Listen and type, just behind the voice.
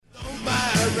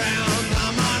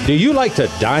Do you like to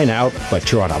dine out,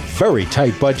 but you're on a very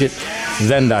tight budget?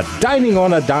 Then the Dining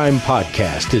on a Dime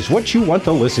podcast is what you want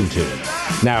to listen to.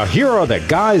 Now, here are the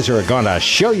guys who are going to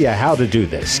show you how to do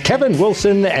this. Kevin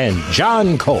Wilson and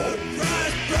John Cole.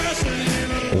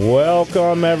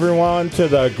 Welcome, everyone, to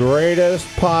the greatest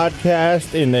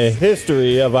podcast in the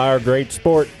history of our great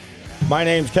sport. My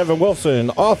name's Kevin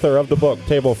Wilson, author of the book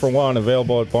Table for One,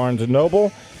 available at Barnes &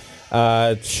 Noble.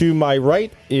 To my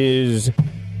right is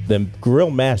the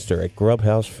grill master at Grub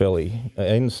House Philly,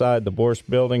 inside the Bourse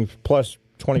building, plus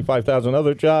 25,000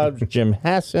 other jobs, Jim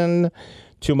Hassan.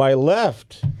 To my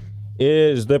left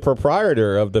is the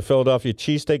proprietor of the Philadelphia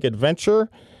Cheesesteak Adventure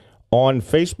on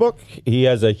Facebook. He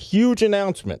has a huge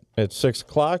announcement at 6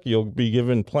 o'clock. You'll be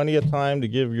given plenty of time to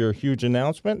give your huge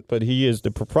announcement, but he is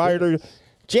the proprietor.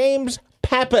 James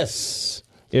Pappas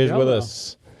is with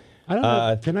us. I don't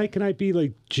know. Can I be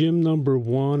like Jim number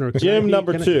one or Jim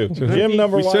number two? Jim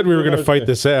number one. We said we were going to fight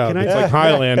this out. It's like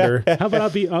Highlander. How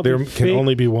about there can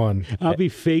only be one. I'll be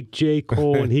fake J.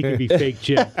 Cole and he can be fake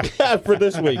Jim. For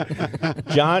this week.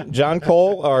 John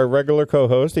Cole, our regular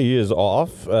co-host, he is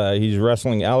off. He's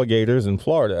wrestling alligators in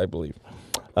Florida, I believe.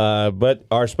 But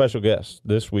our special guest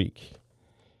this week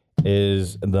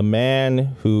is the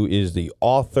man who is the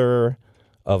author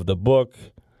of the book,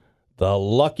 the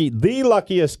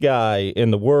luckiest guy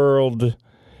in the world.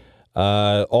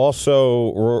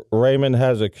 Also, Raymond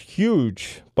has a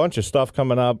huge bunch of stuff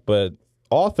coming up, but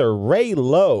author Ray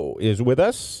Lowe is with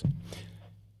us.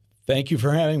 Thank you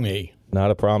for having me.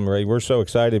 Not a problem, Ray. We're so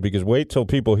excited because wait till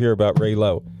people hear about Ray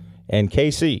Lowe. And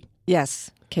Casey. Yes,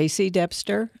 Casey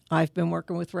Debster. I've been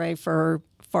working with Ray for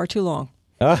far too long.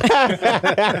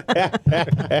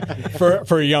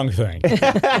 for a young thing.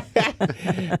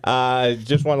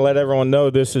 Just want to let everyone know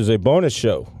this is a bonus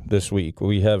show this week.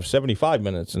 We have 75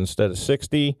 minutes instead of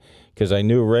 60 because I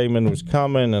knew Raymond was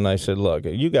coming, and I said, look,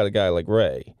 you got a guy like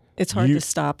Ray. It's hard to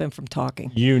stop him from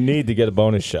talking. You need to get a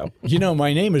bonus show. You know,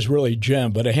 my name is really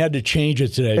Jim, but I had to change it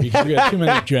today because we got too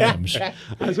many Jims. I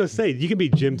was going to say, you can be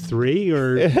Jim 3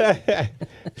 or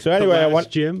so anyway,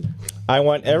 I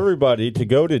want everybody to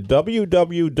go to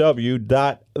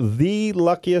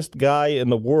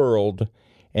www.theluckiestguyintheworld,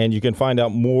 and you can find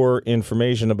out more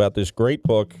information about this great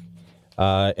book.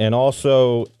 And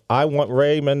also, I want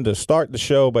Raymond to start the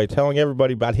show by telling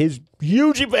everybody about his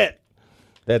huge event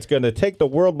that's going to take the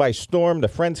world by storm, the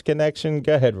Friends Connection.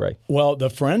 Go ahead, Ray. Well,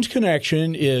 the Friends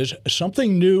Connection is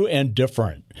something new and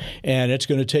different, and it's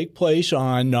going to take place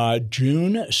on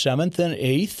June 7th and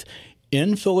 8th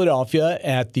in Philadelphia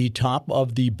at the top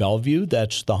of the Bellevue.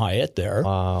 That's the Hyatt there.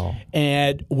 Wow.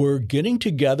 And we're getting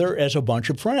together as a bunch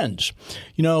of friends.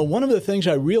 You know, one of the things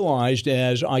I realized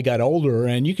as I got older,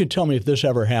 and you can tell me if this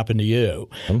ever happened to you,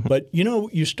 but, you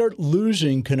know, you start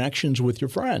losing connections with your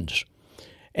friends.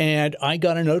 And I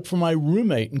got a note from my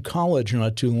roommate in college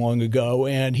not too long ago,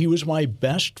 and he was my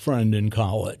best friend in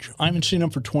college. I haven't seen him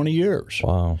for 20 years.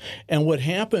 Wow. And what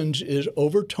happens is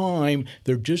over time,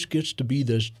 there just gets to be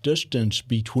this distance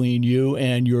between you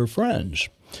and your friends.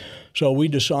 So we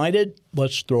decided,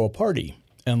 let's throw a party.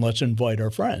 And let's invite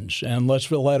our friends, and let's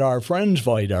let our friends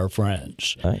invite our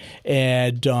friends. Nice.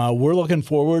 And we're looking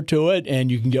forward to it,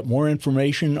 and you can get more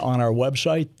information on our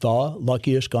website, The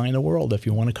Luckiest Guy in the World, if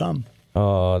you want to come.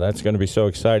 Oh, that's going to be so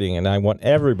exciting. And I want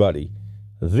everybody,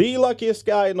 the luckiest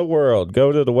guy in the world,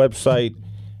 go to the website.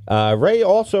 Ray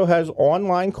also has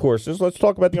online courses. Let's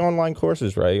talk about the online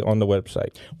courses, Ray, on the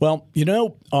website. Well, you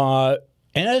know,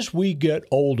 as we get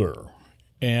older,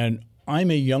 and I'm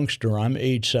a youngster. I'm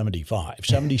age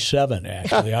 77,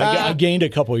 actually. I gained a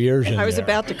couple years in there. I was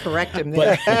about to correct him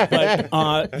there.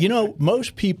 But you know,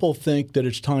 most people think that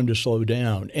it's time to slow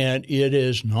down, and it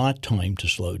is not time to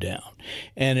slow down.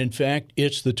 And in fact,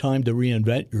 it's the time to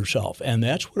reinvent yourself. And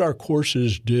that's what our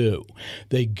courses do.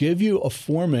 They give you a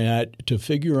format to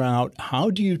figure out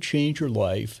how do you change your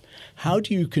life, how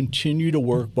do you continue to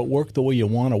work, but work the way you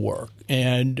want to work.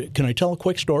 And can I tell a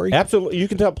quick story? Absolutely. You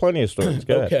can tell plenty of stories.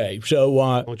 Go ahead. Okay. So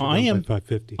I'm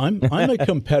a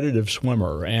competitive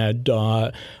swimmer. And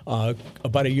about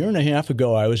a year and a half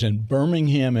ago, I was in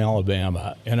Birmingham,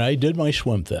 Alabama, and I did my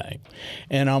swim thing.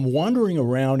 And I'm wandering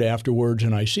around afterwards,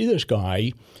 and I see this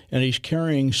guy, and he's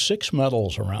carrying 6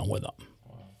 medals around with him.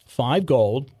 5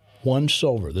 gold, 1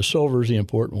 silver. The silver is the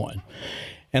important one.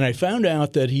 And I found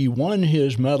out that he won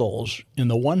his medals in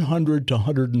the 100 to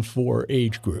 104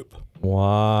 age group.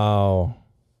 Wow.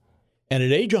 And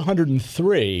at age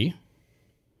 103,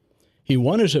 he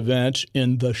won his events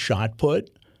in the shot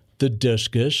put, the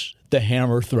discus, the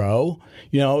hammer throw,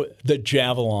 the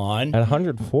javelin. At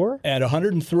 104? At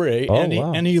 103. Oh,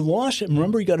 wow. And he lost it.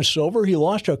 Remember, he got a silver? He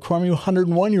lost to a crummy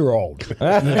 101-year-old.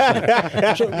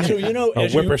 A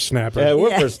whippersnapper.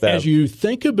 As you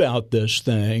think about this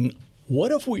thing,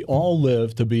 what if we all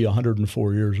live to be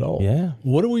 104 years old? Yeah.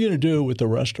 What are we going to do with the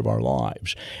rest of our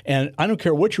lives? And I don't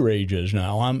care what your age is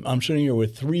now. I'm sitting here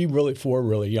with four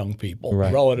really young people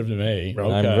relative to me.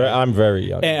 Okay? I'm very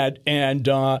young. And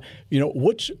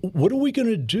what are we going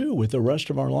to do with the rest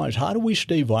of our lives? How do we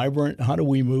stay vibrant? How do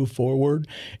we move forward?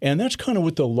 And that's kind of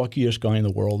what the luckiest guy in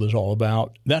the world is all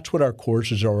about. That's what our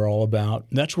courses are all about.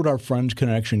 That's what our Friends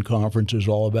Connection Conference is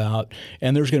all about.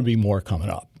 And there's going to be more coming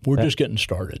up. We're just getting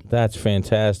started. That's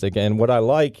fantastic. And what I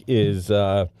like is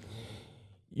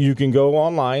you can go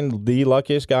online, The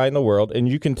Luckiest Guy in the World, and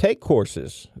you can take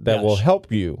courses that will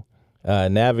help you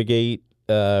navigate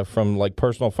from like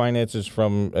personal finances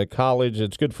from college.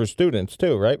 It's good for students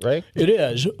too, right? Right? It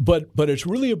is, but it's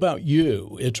really about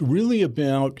you. It's really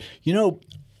about,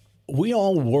 we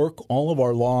all work all of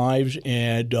our lives,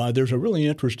 and there's a really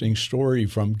interesting story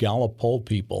from Gallup poll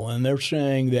people, and they're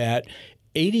saying that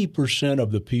 80%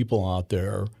 of the people out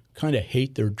there kind of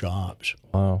hate their jobs.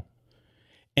 Wow.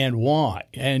 And why?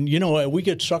 And, we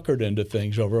get suckered into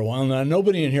things over a while. Now,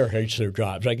 nobody in here hates their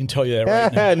jobs. I can tell you that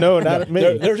right now. No, not me.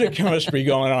 There's a chemistry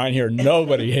going on here.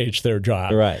 Nobody hates their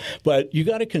job. Right. But you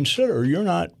got to consider you're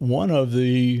not one of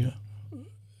the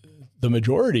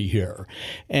majority here.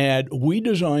 And we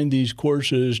designed these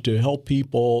courses to help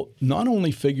people not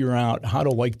only figure out how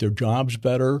to like their jobs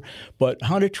better, but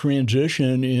how to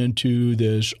transition into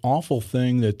this awful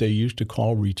thing that they used to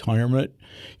call retirement,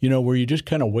 where you just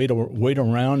kind of wait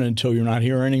around until you're not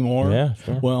here anymore. Yeah,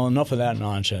 sure. Well, enough of that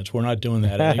nonsense. We're not doing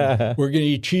that anymore. We're going to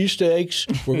eat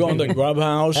cheesesteaks. We're going to the Grub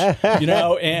House,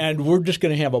 and we're just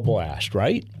going to have a blast,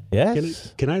 right?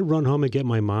 Yes. Can I run home and get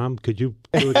my mom? Could you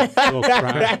do a little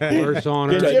crack course on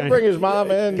her? Did Jim bring his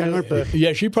mom in?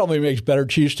 Yeah, she probably makes better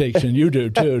cheesesteaks than you do,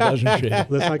 too, doesn't she? Let's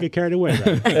not get carried away.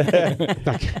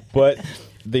 Right? But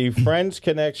the Friends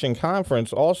Connection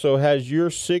Conference also has your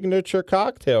signature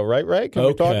cocktail, right? Right? Can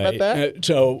we talk about that?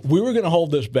 So we were going to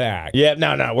hold this back. Yeah,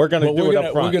 no. We're going to do it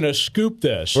up front. We're going to scoop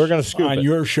this. We're going to scoop on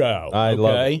your show. I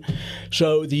love it.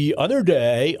 So the other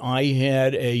day, I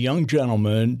had a young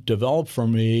gentleman develop for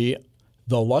me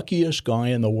the luckiest guy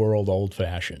in the world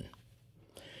old-fashioned.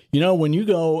 When you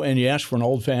go and you ask for an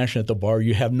old-fashioned at the bar,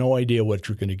 you have no idea what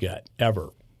you're going to get, ever.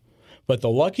 But the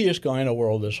luckiest guy in the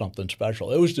world is something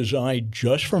special. It was designed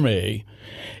just for me,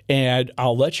 and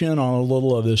I'll let you in on a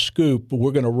little of this scoop. But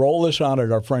we're going to roll this out at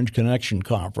our Friends Connection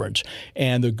Conference,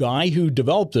 and the guy who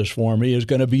developed this for me is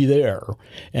going to be there,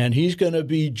 and he's going to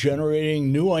be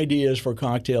generating new ideas for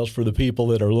cocktails for the people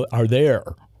that are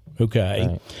there, okay?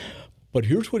 Right. But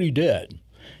here's what he did.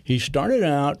 He started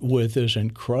out with this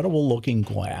incredible-looking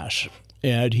glass,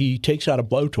 and he takes out a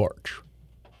blowtorch,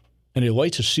 and he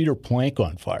lights a cedar plank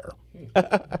on fire.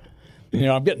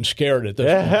 I'm getting scared at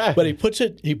this. But he puts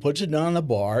it down the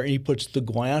bar, and he puts the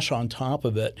glass on top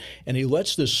of it, and he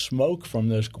lets the smoke from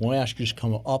this glass just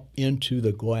come up into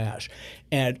the glass.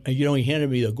 And, he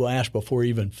handed me the glass before he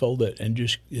even filled it, and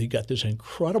he got this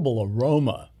incredible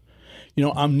aroma.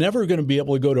 I'm never going to be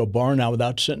able to go to a bar now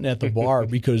without sitting at the bar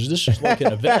because this is like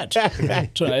an event.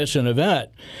 It's an event.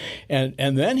 And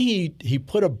then he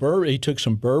put he took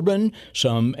some bourbon,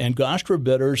 some Angostura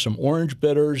bitters, some orange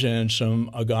bitters, and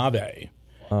some agave.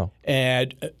 Oh.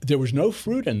 And there was no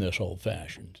fruit in this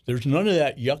old-fashioned. There's none of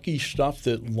that yucky stuff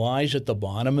that lies at the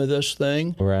bottom of this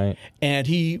thing. Right. And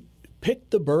he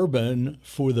picked the bourbon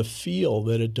for the feel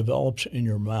that it develops in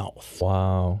your mouth.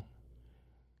 Wow.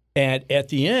 And at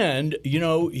the end,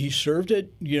 he served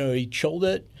it, he chilled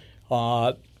it.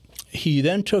 He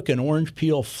then took an orange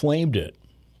peel, flamed it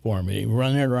for me,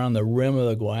 run it around the rim of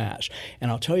the glass. And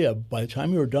I'll tell you, by the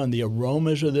time you were done, the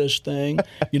aromas of this thing,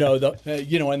 and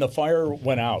the fire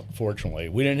went out, fortunately.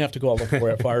 We didn't have to call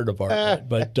the fire department.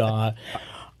 But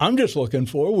I'm just looking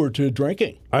forward to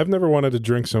drinking. I've never wanted to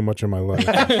drink so much in my life.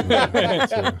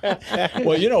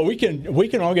 Well, we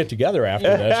can all get together after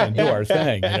this and do our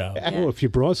thing. Well, if you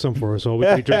brought some for us, all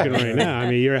we'd be drinking right now. I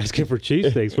mean, you're asking for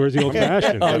cheesesteaks. Where's the old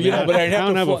fashioned? But I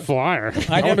don't have a flyer.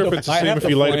 I wonder if it's the same if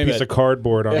you light a piece of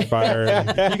cardboard on fire.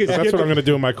 That's what I'm going to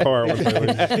do in my car.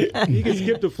 You can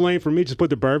skip the flame for me. Just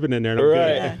put the bourbon in there.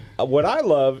 Right. What I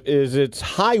love is it's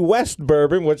High West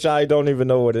bourbon, which I don't even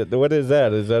know what is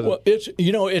that. Is that? Well,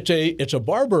 it's a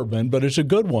bar bourbon, but it's a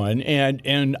good one.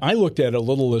 And I looked at a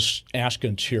little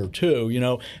askance here too,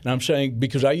 and I'm saying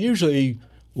because I usually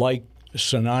like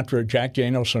Sinatra, Jack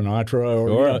Daniel Sinatra,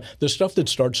 or the stuff that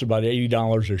starts about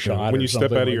 $80 a shot. When you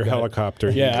step out of your helicopter.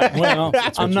 Yeah, well,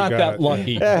 I'm not that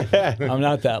lucky. I'm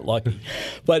not that lucky.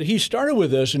 But he started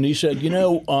with this, and he said,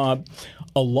 a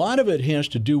lot of it has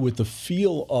to do with the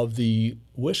feel of the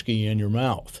whiskey in your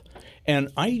mouth. And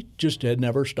I just had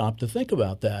never stopped to think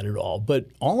about that at all. But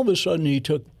all of a sudden, he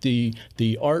took the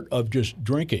art of just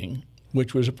drinking,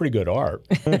 which was a pretty good art,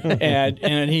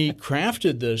 and he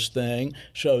crafted this thing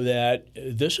so that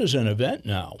this is an event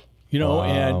now.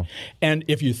 Wow. And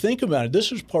if you think about it,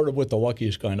 this is part of what the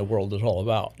Luckiest Guy in the World is all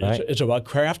about. Right. It's about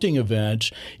crafting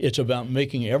events. It's about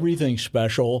making everything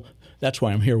special. That's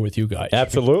why I'm here with you guys.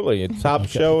 Absolutely. It's top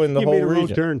show in the whole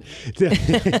region.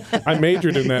 I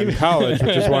majored in that in college,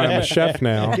 which is why I'm a chef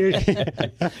now.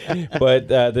 But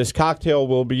this cocktail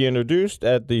will be introduced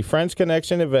at the Friends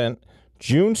Connection event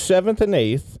June 7th and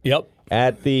 8th. Yep.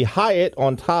 At the Hyatt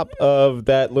on top of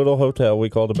that little hotel we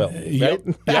call the Bell. Right?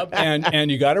 Yep.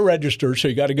 And you got to register, so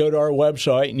you got to go to our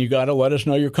website and you got to let us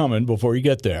know you're coming before you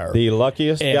get there.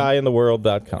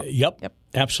 TheLuckiestGuyInTheWorld.com. Yep.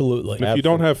 Absolutely. And if you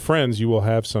don't have friends, you will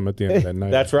have some at the end of that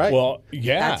night. That's right. Well,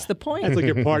 yeah. That's the point. It's like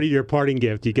your parting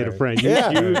gift. You get a friend.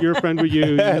 Your friend with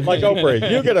you. Like Oprah,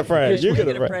 you get a friend. You get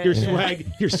a friend.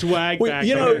 Your swag back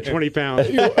 20 pounds.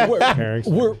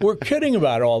 We're kidding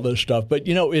about all this stuff, but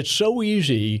it's so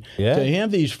easy to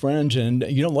have these friends, and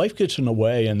life gets in the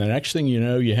way, and the next thing you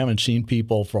know, you haven't seen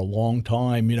people for a long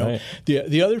time. Right.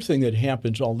 The other thing that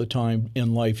happens all the time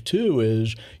in life too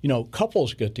is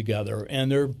couples get together, and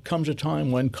there comes a time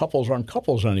when couples aren't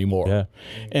couples anymore. Yeah.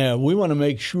 And we want to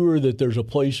make sure that there's a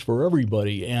place for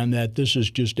everybody, and that this is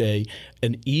just an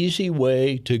easy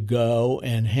way to go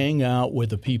and hang out with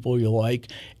the people you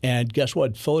like. And guess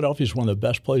what? Philadelphia is one of the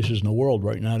best places in the world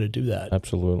right now to do that.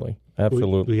 Absolutely.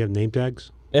 Do we have name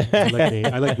tags?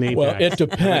 I like name Well, tags. it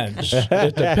depends.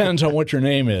 It depends on what your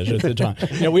name is at the time.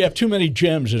 We have too many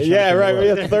gyms. Yeah, right. We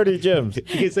have 30 gyms. You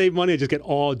can save money and just get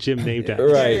all gym name tags.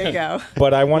 Right. There you go.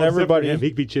 But I want everybody. He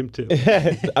could be Jim too.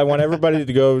 I want everybody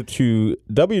to go to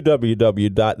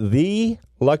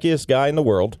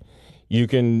www.theluckiestguyintheworld.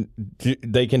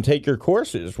 They can take your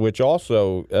courses, which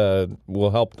also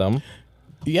will help them.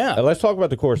 Yeah. Let's talk about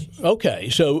the courses.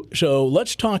 Okay, so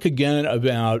let's talk again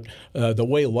about the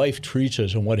way life treats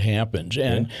us and what happens.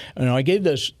 And I gave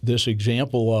this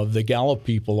example of the Gallup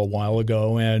people a while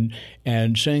ago, and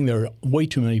saying there are way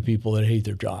too many people that hate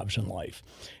their jobs in life,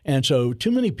 and so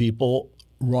too many people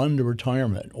run to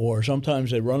retirement, or sometimes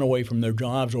they run away from their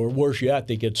jobs, or worse yet,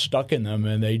 they get stuck in them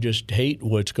and they just hate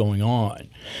what's going on.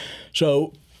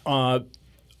 So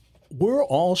we're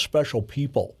all special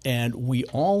people, and we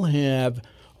all have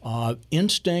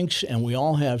instincts, and we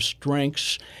all have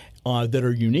strengths that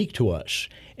are unique to us.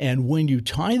 And when you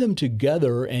tie them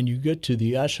together and you get to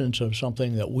the essence of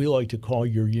something that we like to call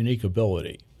your unique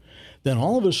ability, then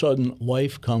all of a sudden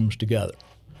life comes together.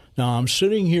 Now, I'm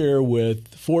sitting here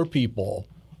with 4 people,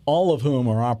 all of whom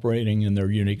are operating in their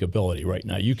unique ability right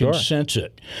now. You can sense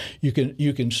it. You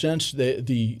can sense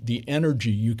the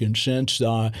energy. You can sense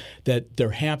that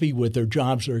they're happy with their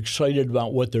jobs. They're excited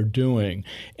about what they're doing,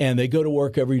 and they go to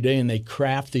work every day and they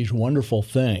craft these wonderful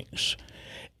things.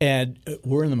 And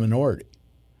we're in the minority.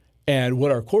 And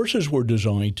what our courses were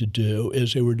designed to do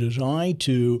is they were designed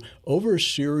to, over a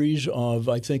series of,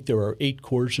 I think there are 8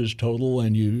 courses total,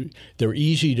 and they're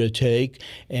easy to take,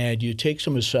 and you take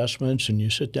some assessments and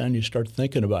you sit down and you start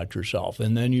thinking about yourself,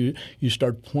 and then you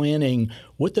start planning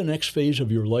what the next phase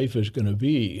of your life is going to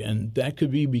be. And that could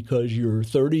be because you're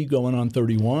 30 going on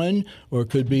 31, or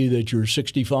it could be that you're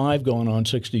 65 going on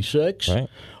 66. Right.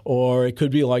 Or it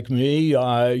could be like me,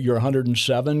 you're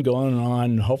 107 going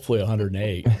on hopefully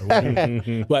 108.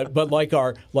 but like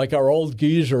our old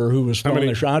geezer who was throwing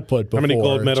the shot put before. How many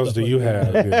gold medals do you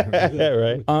have?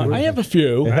 Right. I have a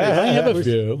few.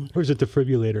 Where's the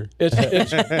defibrillator?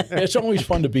 It's always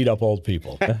fun to beat up old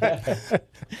people.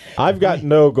 I've got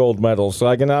no gold medals, so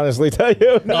I can honestly tell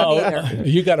you.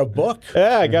 You got a book?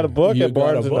 Yeah, I got a book at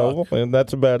Barnes & Noble, and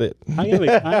that's about it. I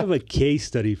have a case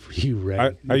study for you,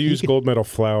 Ray. I use gold medal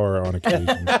flour on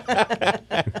occasion.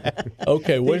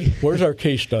 Okay, where's our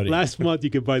case study? Last month, you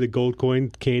could buy the gold coin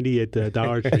candy at the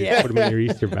Dollar Tree. Put them in your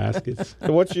Easter baskets.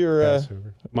 So what's your...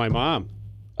 My mom.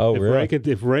 Oh, really?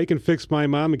 If Ray can fix my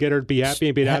mom and get her to be happy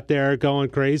and be out there going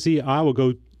crazy, I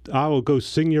will go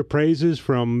sing your praises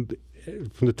from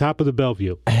from the top of the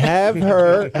Bellevue. Have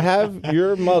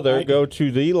your mother go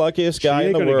to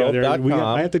theluckiestguyintheworld.com.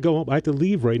 I have to go home. I have to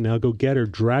leave right now, go get her,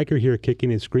 drag her here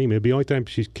kicking and screaming. It'd be the only time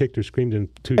she's kicked or screamed in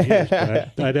 2 years.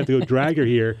 But I'd have to go drag her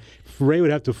here. Ray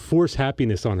would have to force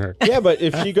happiness on her. Yeah, but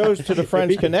if she goes to the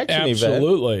Friends Connection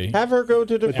event, have her go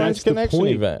to the Friends Connection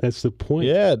event. That's the point.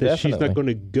 Yeah, that she's not going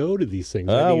to go to these things.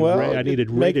 I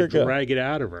needed Ray to drag it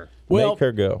out of her. Well, make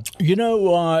her go. You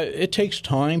know, it takes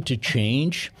time to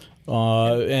change.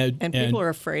 And people are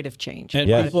afraid of change. And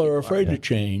people are afraid to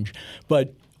change.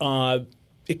 But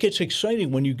it gets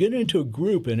exciting when you get into a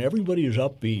group and everybody is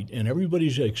upbeat and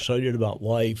everybody's excited about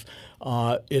life.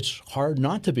 It's hard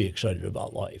not to be excited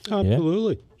about life.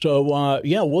 Absolutely. So,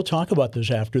 we'll talk about this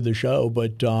after the show,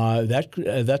 but that's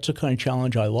the kind of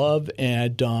challenge I love.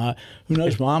 And who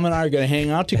knows, Mom and I are going to hang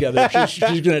out together.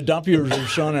 She's going to dump you as her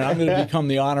son, and I'm going to become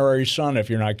the honorary son if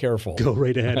you're not careful. Go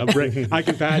right ahead. I'm ready. I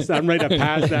can pass. I'm ready to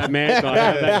pass that mantle.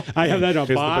 I have that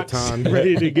in a box,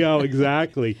 ready to go.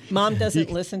 Exactly. Mom doesn't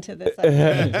listen to this.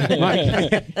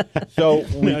 So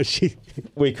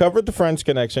we covered the Friends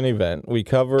Connection event. We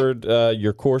covered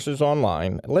your courses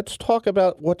online. Let's talk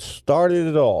about what started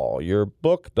it all. Your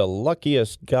book, The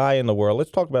Luckiest Guy in the World.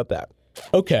 Let's talk about that.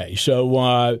 Okay,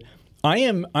 so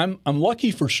I'm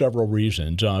lucky for several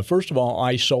reasons. First of all,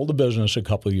 I sold a business a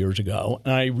couple of years ago,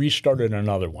 and I restarted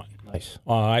another one. Nice.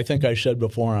 I think I said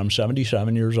before I'm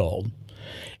 77 years old,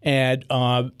 and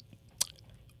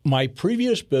my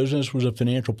previous business was a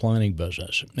financial planning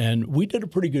business, and we did a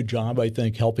pretty good job, I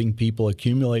think, helping people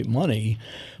accumulate money,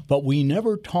 but we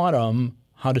never taught them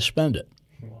how to spend it.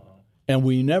 And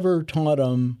we never taught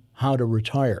them how to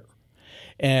retire.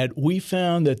 And we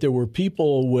found that there were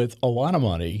people with a lot of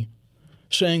money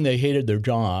saying they hated their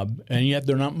job, and yet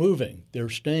they're not moving. They're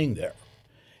staying there.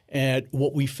 And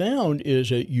what we found is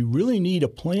that you really need a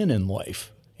plan in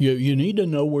life. You need to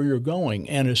know where you're going,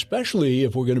 and especially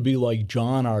if we're going to be like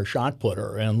John, our shot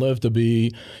putter, and live to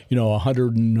be,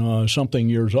 100 and something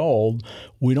years old.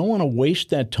 We don't want to waste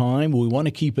that time. We want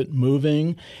to keep it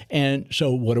moving. And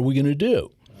so what are we going to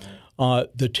do?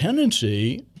 The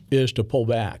tendency is to pull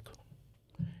back.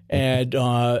 And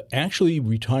actually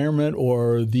retirement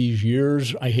or these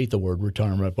years, I hate the word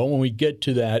retirement, but when we get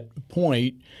to that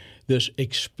point, this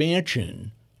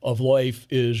expansion of life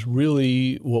is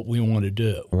really what we want to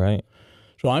do. Right.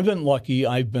 So I've been lucky.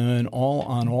 I've been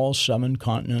on all 7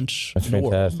 continents. That's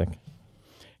fantastic.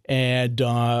 And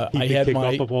I had kicked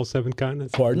off of all 7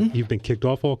 continents. Pardon? You've been kicked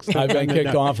off all 7 I've been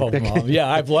kicked off of them all.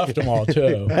 Yeah, I've left them all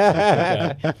too.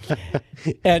 Okay.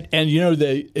 And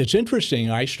it's interesting.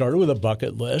 I started with a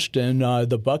bucket list, and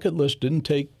the bucket list didn't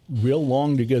take real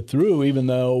long to get through, even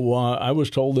though I was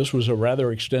told this was a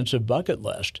rather extensive bucket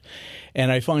list.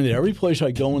 And I find that every place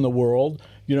I go in the world,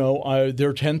 there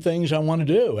are 10 things I want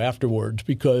to do afterwards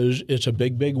because it's a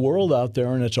big, big world out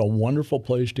there, and it's a wonderful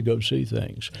place to go see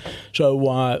things. So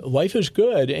life is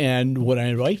good, and what I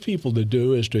invite people to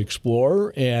do is to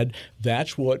explore, and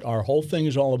that's what our whole thing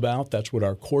is all about. That's what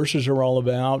our courses are all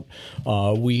about.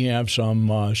 We have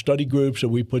some study groups that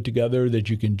we put together that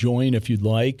you can join if you'd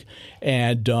like,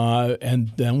 and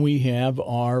then we have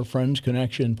our Friends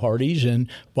Connection parties. And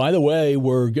by the way,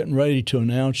 we're getting ready to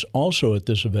announce also at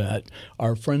this event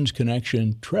our Friends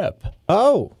Connection trip.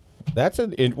 Oh, what's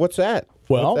that?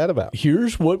 Well, what's that about?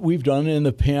 Here's what we've done in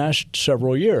the past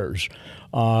several years.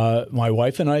 My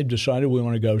wife and I decided we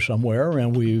want to go somewhere,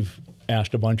 and we've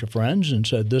asked a bunch of friends and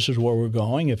said, this is where we're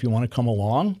going. If you want to come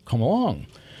along, come along.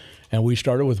 And we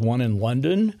started with one in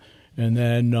London, and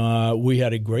then we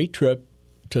had a great trip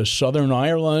to Southern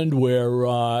Ireland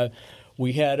where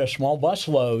we had a small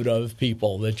busload of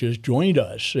people that just joined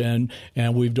us. And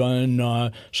we've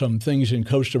done some things in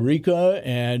Costa Rica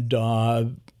and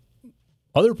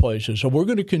other places. So we're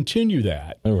going to continue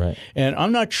that. All right. And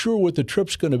I'm not sure what the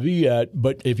trip's going to be yet,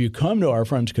 but if you come to our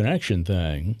Friends Connection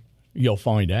thing, you'll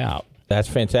find out. That's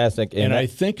fantastic. And I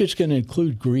think it's going to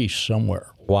include Greece somewhere.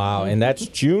 Wow. And that's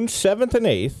June 7th and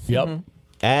 8th. Yep.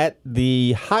 At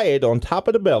the Hyatt on top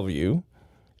of the Bellevue.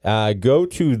 Go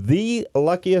to The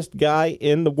Luckiest Guy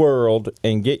in the World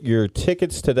and get your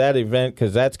tickets to that event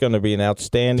because that's going to be an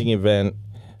outstanding event.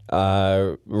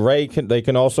 Ray, they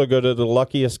can also go to The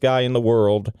Luckiest Guy in the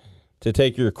World to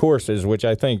take your courses, which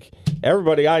I think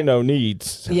everybody I know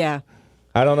needs. Yeah.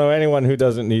 I don't know anyone who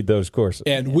doesn't need those courses.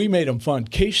 And we made them fun.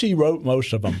 Casey wrote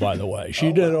most of them, by the way.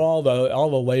 She did all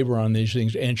the labor on these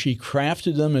things, and she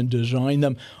crafted them and designed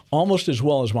them. almost as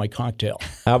well as my cocktail.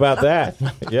 How about that?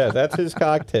 Yeah, that's his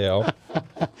cocktail.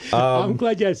 I'm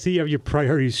glad you have your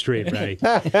priorities straight, Ray.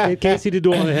 In case you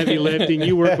do all the heavy lifting,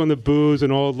 you work on the booze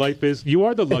and all life is. You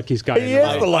are the luckiest guy. He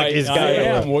is the luckiest guy. I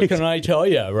am. What can I tell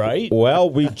you, right? Well,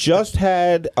 we just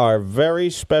had our very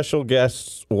special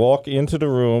guests walk into the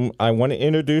room. I want to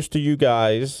introduce to you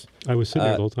guys. I was sitting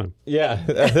there the whole time.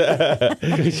 Yeah.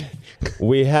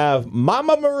 We have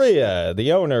Mama Maria,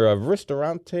 the owner of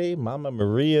Ristorante Mama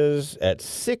Maria's at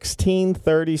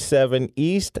 1637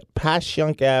 East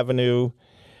Passyunk Avenue.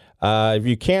 If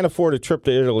you can't afford a trip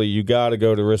to Italy, you got to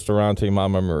go to Ristorante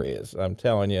Mama Maria's. I'm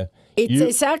telling you. It's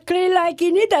exactly like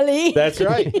in Italy. That's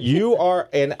right. You are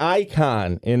an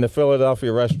icon in the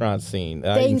Philadelphia restaurant scene.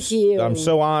 Thank you. I'm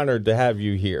so honored to have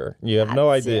you here. You have no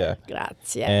idea.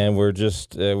 Grazie. And we're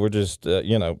just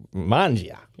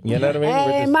mangia. You know what I mean?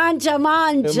 Mangia.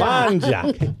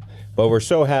 Mangia. But we're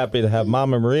so happy to have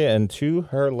Mama Maria, and to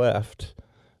her left,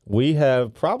 we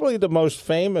have probably the most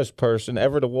famous person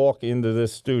ever to walk into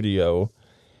this studio,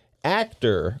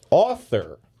 actor,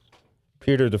 author,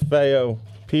 Peter DeFeo.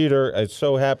 Peter, I'm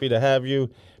so happy to have you.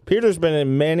 Peter's been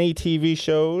in many TV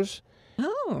shows.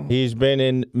 Oh. He's been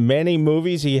in many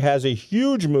movies. He has a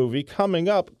huge movie coming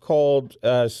up called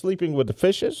Sleeping with the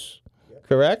Fishes,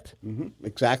 correct? Mm-hmm.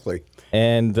 Exactly.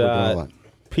 And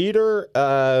Peter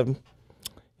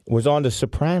was on The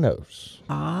Sopranos.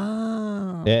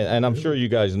 Ah. And I'm sure you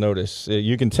guys notice.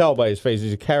 You can tell by his face.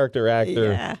 He's a character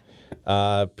actor.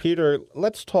 Yeah. Peter,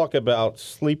 let's talk about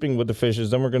Sleeping with the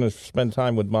Fishes. Then we're going to spend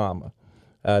time with Mama.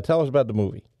 Tell us about the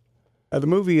movie. The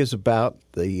movie is about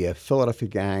the Philadelphia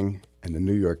gang and the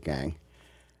New York gang.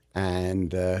 And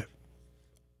the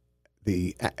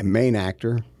main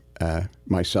actor,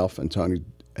 myself and Tony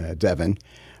Devon,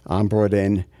 I'm brought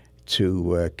in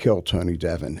to kill Tony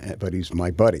Devon, but he's my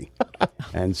buddy.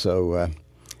 And so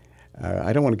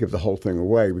I don't want to give the whole thing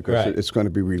away because it's going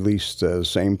to be released the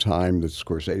same time that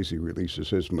Scorsese releases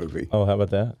his movie. Oh, how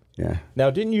about that? Yeah. Now,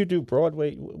 didn't you do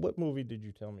Broadway? What movie did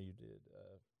you tell me you did?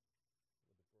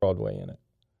 Broadway in it.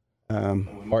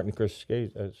 Martin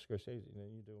Scorsese. Didn't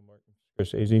you do a Martin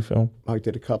Scorsese film? I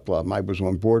did a couple of them. I was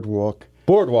on Boardwalk,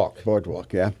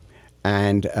 yeah.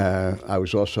 And I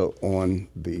was also on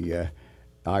the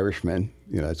Irishman,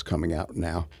 it's coming out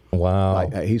now. Wow.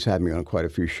 He's had me on quite a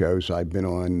few shows. I've been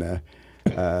on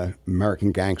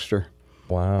American Gangster.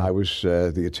 Wow. I was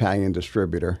the Italian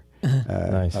distributor.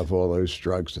 Nice. Of all those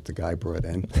drugs that the guy brought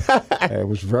in. It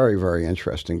was very, very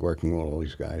interesting working with all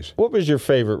these guys. What was your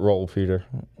favorite role, Peter?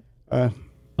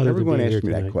 Everyone asks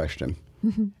me that question,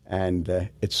 and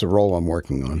it's the role I'm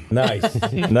working on. Nice.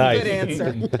 Nice. Good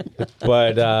answer.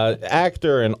 But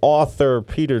actor and author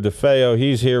Peter DeFeo,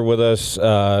 he's here with us.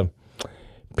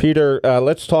 Peter,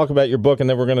 let's talk about your book, and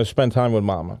then we're going to spend time with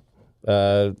Mama.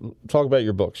 Talk about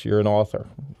your books. You're an author.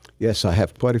 Yes, I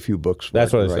have quite a few books.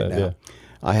 That's what I right said, now. yeah.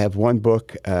 I have one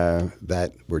book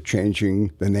that we're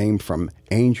changing the name from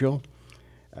Angel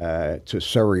to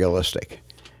Surrealistic.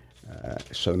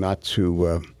 So not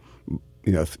to,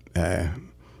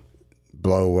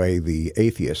 blow away the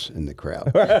atheists in the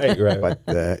crowd. Right. But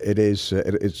it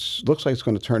looks like it's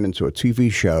going to turn into a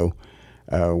TV show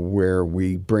where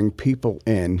we bring people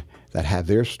in that have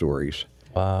their stories.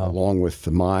 Wow. Along with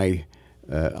my,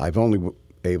 I've only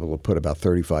able to put about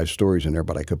 35 stories in there,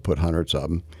 but I could put hundreds of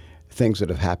them. Things that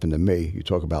have happened to me. You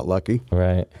talk about lucky.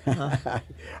 Right.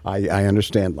 I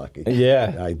understand lucky.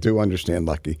 Yeah. I do understand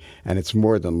lucky. And it's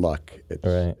more than luck.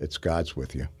 It's God's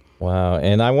with you. Wow.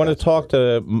 And I want to talk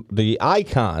to the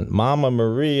icon, Mama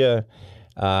Maria,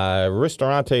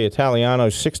 Ristorante Italiano,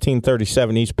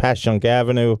 1637 East Passyunk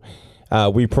Avenue.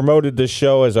 We promoted this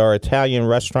show as our Italian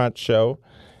restaurant show,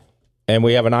 and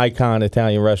we have an icon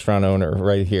Italian restaurant owner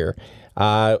right here.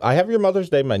 I have your Mother's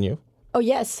Day menu. Oh,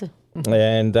 yes.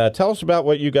 And tell us about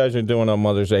what you guys are doing on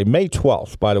Mother's Day. May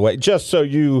 12th, by the way, just so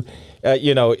you,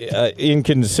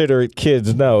 inconsiderate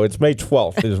kids know, it's May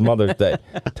 12th is Mother's Day.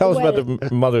 Tell us about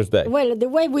the Mother's Day. Well, the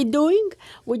way we're doing,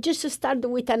 we just start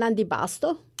with an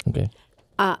antipasto. Okay.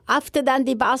 After the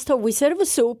antipasto, we serve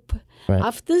soup. Right.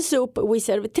 After the soup, we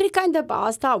serve 3 kinds of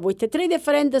pasta with 3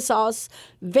 different sauce.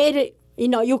 Very,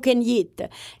 you can eat.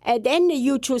 And then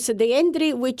you choose the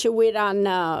entry, which we run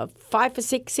 5 or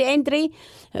 6 entry,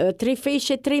 3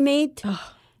 fish, 3 meat.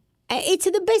 It's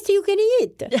the best you can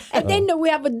eat. And then we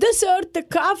have a dessert,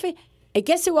 coffee. And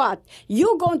guess what?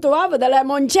 You're going to have the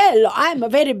limoncello. I'm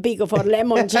very big for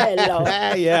limoncello.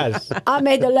 Yes. I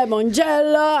made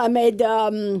limoncello. I made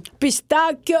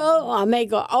pistachio. I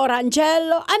make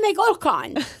orangello. I make all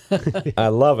kinds. I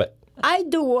love it. I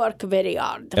do work very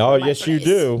hard. Oh, yes, you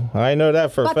do. I know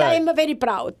that for a fact. But I am very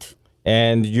proud.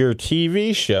 And your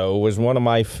TV show was one of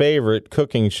my favorite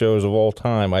cooking shows of all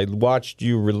time. I watched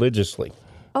you religiously.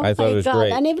 Oh I thought my it was God!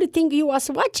 great. And everything you was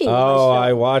watching. Oh,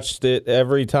 I watched it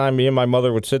every time. Me and my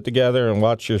mother would sit together and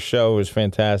watch your show. It was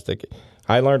fantastic.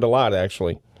 I learned a lot,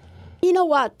 actually. You know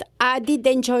what? I did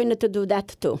enjoy to do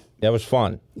that too. That was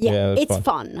fun. Yeah, it was it's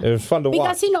fun. It was fun to watch.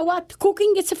 Because you know what?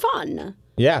 Cooking is fun.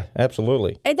 Yeah,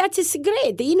 absolutely. And that is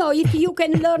great. You know, if you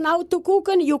can learn how to cook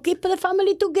and you keep the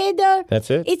family together,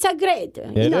 That's it. It's a great.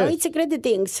 It is. It's a great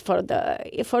things for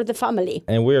the family.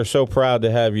 And we are so proud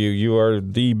to have you. You are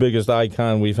the biggest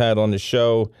icon we've had on the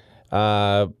show.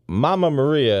 Mama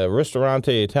Maria,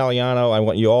 Ristorante Italiano. I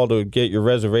want you all to get your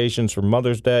reservations for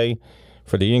Mother's Day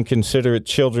for the inconsiderate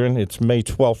children. It's May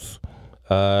 12th.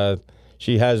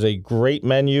 She has a great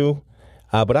menu.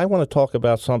 But I want to talk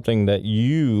about something that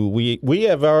we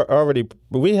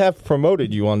have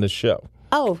promoted you on the show.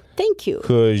 Oh, thank you.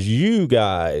 Because you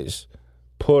guys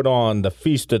put on the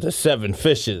Feast of the Seven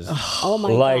Fishes. Oh my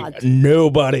like God.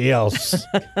 nobody else.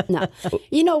 No.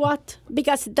 You know what?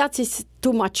 Because that is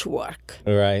too much work.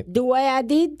 Right. The way I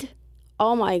did,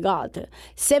 oh my God.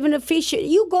 7 fish,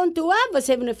 you're going to have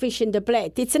 7 fish in the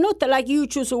plate. It's not like you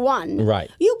choose one. Right.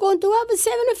 You're going to have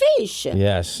 7 fish.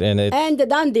 Yes, and it's... And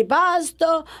then the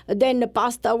pasta, then the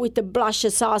pasta with the blush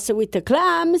sauce with the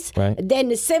clams, Right.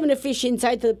 then 7 fish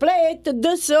inside the plate,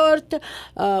 dessert,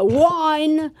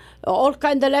 wine, all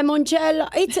kind of limoncello.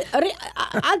 It's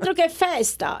altro che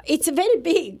festa. It's very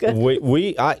big.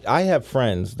 I have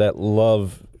friends that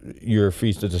love your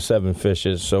Feast of the Seven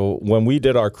Fishes. So when we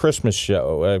did our Christmas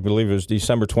show, I believe it was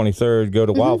December 23rd, go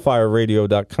to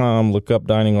wildfireradio.com, look up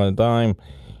Dining on a Dime.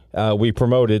 We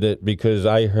promoted it because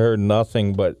I heard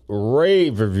nothing but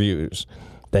rave reviews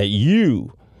that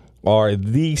you are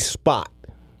the spot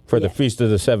for the Feast of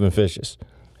the Seven Fishes.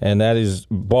 And that is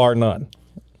bar none.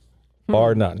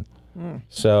 Bar none.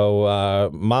 So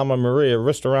Mama Maria,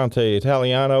 Ristorante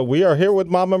Italiano. We are here with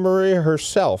Mama Maria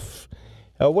herself.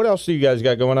 What else do you guys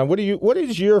got going on? What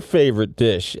is your favorite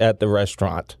dish at the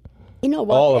restaurant? You know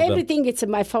what? All of them. Everything is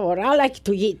my favorite. I like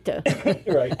to eat.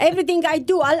 Right. Everything I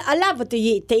do, I love to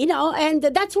eat, and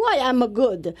that's why I'm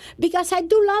good. Because I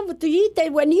do love to eat,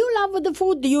 and when you love the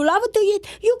food, you love to eat,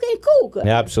 you can cook.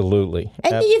 Absolutely.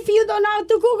 And if you don't know how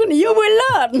to cook, you will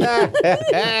learn.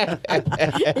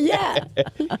 Yeah.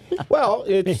 Well,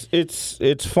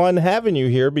 it's fun having you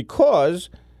here because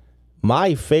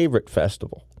my favorite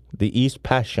festival, the East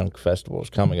Passyunk Festival, is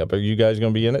coming up. Are you guys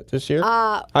going to be in it this year?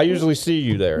 I usually see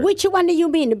you there. Which one do you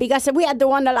mean? Because we had the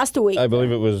one last week. I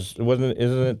believe isn't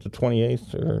it the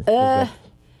 28th? Or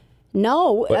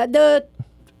No,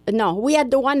 no, we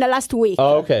had the one last week.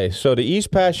 Oh, okay. So the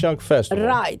East Passyunk Festival.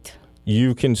 Right.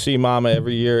 You can see Mama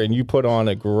every year, and you put on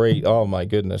a great, oh my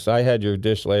goodness. I had your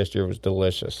dish last year. It was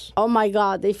delicious. Oh my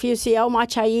God, if you see how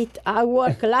much I eat, I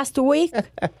work last week.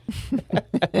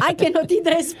 I cannot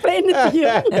even explain it to you.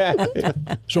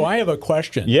 So I have a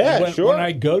question. Yeah, sure. When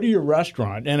I go to your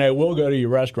restaurant, and I will go to your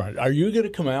restaurant, are you going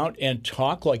to come out and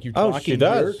talk like you're talking she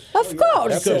does. here? Of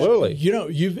course. Absolutely. You know,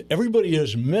 everybody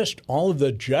has missed all of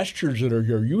the gestures that are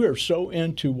here. You are so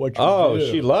into what you do. Oh,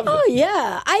 she loves it. Oh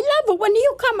yeah, I love it when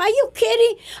you come. Are you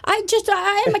kidding? I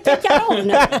am a cacaron.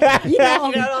 Yeah,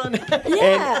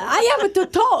 I have to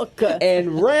talk.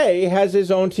 And Ray has his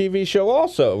own TV show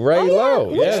also, Ray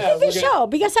Lowe. Which TV show?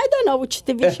 Because I don't know which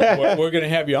TV show. We're going to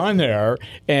have you on there,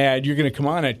 and you're going to come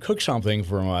on and cook something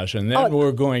for us, and then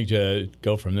we're going to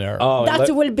go from there. Oh,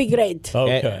 That will be great.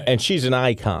 Okay. And she's an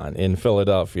icon in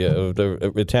Philadelphia of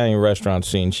the Italian restaurant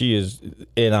scene. She is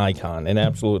an icon, an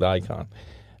absolute icon.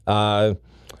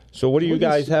 So what do you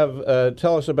guys have?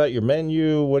 Tell us about your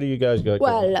menu. What do you guys got?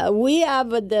 Well, we have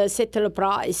the settle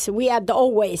price. We had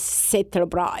always settle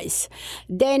price.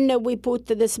 Then we put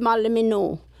the small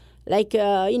menu. Like,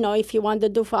 if you want to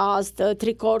do fast,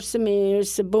 3-course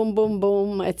meals, boom, boom,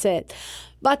 boom, etc.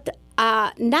 But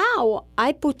now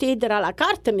I put either a la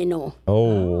carte menu.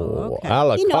 Oh, a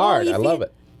la carte. I love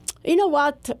it. You know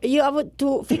what? You have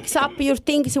to fix up your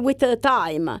things with the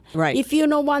time. Right. If you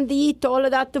don't want to eat all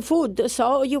of that food,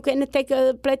 so you can take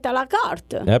a plate a la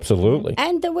carte. Absolutely.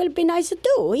 And it will be nice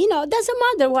too. Doesn't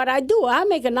matter what I do. I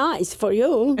make it nice for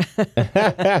you.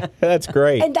 That's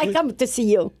great. And I come to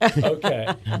see you.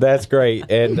 Okay. That's great.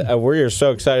 And we're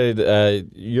so excited.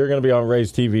 You're going to be on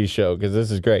Ray's TV show because this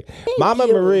is great. Mama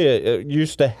you. Maria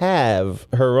used to have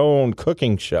her own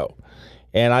cooking show.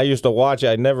 And I used to watch it.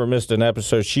 I never missed an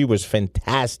episode. She was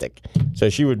fantastic. So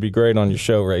she would be great on your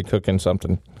show, Ray, cooking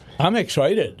something. I'm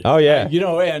excited. Oh, yeah.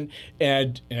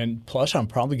 And plus I'm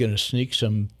probably going to sneak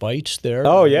some bites there.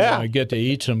 Oh, yeah. I get to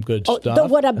eat some good Oh, stuff. don't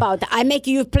worry about that. I make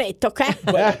you a plate, okay?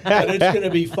 But it's going to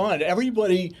be fun.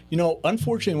 Everybody,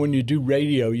 unfortunately, when you do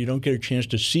radio, you don't get a chance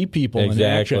to see people in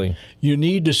action. You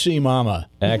need to see Mama.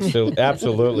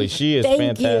 Absolutely. She is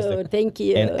fantastic. Thank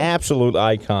you. An absolute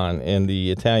icon in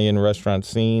the Italian restaurant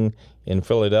scene in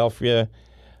Philadelphia.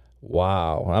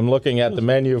 Wow. I'm looking at the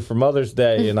menu for Mother's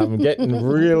Day, and I'm getting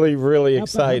really, really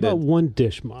excited. How about one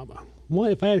dish, Mama?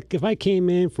 If I came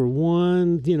in for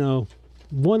one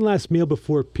last meal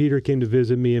before Peter came to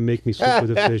visit me and make me soup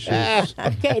with the fishes.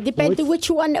 Okay, depends which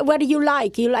one, what do you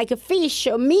like? You like a fish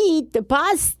or meat,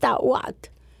 pasta, what?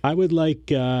 I would like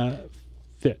fish.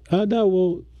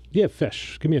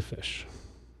 Fish. Give me a fish.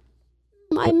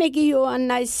 I make you a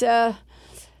nice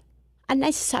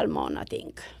salmon, I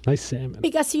think. Nice salmon.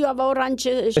 Because you have orange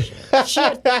shirt,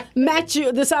 match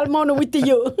the salmon with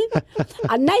you.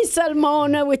 A nice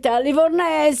salmon with a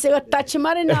livornese, a touch of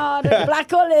marinara,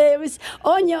 black olives,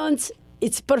 onions.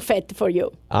 It's perfect for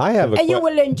you. You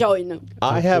will enjoy them.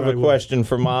 I have a question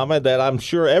for Mama that I'm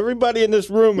sure everybody in this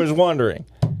room is wondering.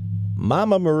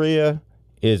 Mama Maria,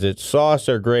 is it sauce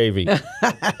or gravy?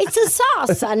 It's a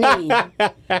sauce, honey.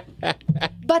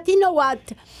 But you know what?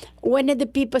 When the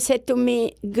people say to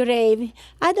me, gravy,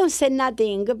 I don't say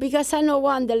nothing because I don't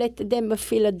want to let them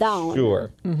feel down. Sure.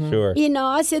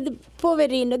 I said,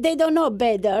 poverino, they don't know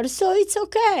better, so it's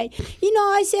okay.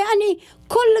 I say, honey,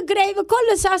 call the gravy, call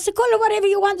the sauce, call whatever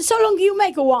you want, so long you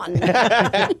make one.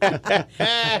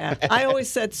 Yeah. I always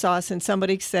said sauce, and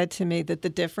somebody said to me that the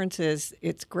difference is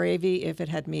it's gravy if it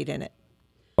had meat in it.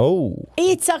 Oh.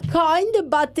 It's a kind,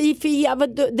 but if you have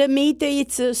the meat,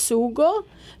 it's a sugo.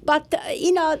 But,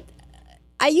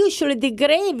 I usually, the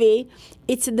gravy,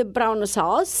 it's the brown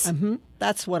sauce. Mm-hmm.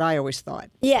 That's what I always thought.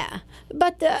 Yeah.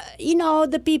 But,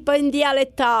 the people in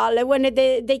Dialettale, when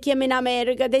they came in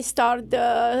America, they start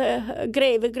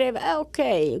gravy.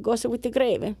 Okay, goes with the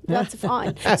gravy. That's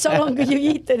fine. So long as you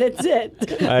eat it, that's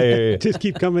it. I hear you. Just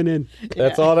keep coming in.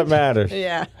 That's all that matters.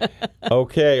 Yeah.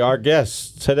 Okay, our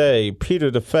guest today,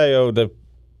 Peter DeFeo, the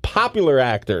popular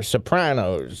actor,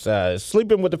 Sopranos,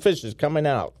 Sleeping with the Fishes, coming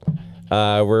out.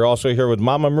 We're also here with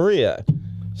Mama Maria,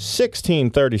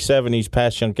 1637 East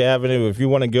Passyunk Avenue. If you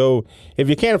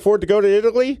can't afford to go to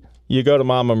Italy, you go to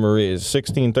Mama Maria's,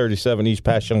 1637 East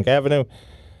Passyunk Avenue.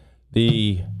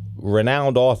 The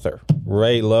renowned author,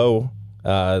 Ray Lowe,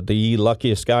 the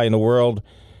luckiest guy in the world.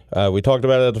 We talked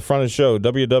about it at the front of the show,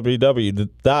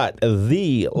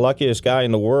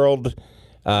 www.theluckiestguyintheworld.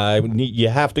 You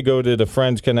have to go to the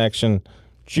Friends Connection,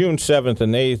 June 7th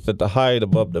and 8th at the Hyatt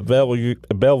above the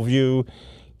Bellevue.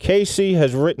 Casey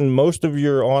has written most of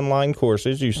your online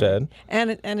courses, you said.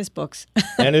 And his books.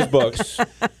 And his books.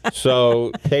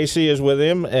 So Casey is with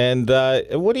him. And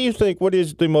what do you think? What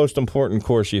is the most important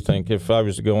course, you think? If I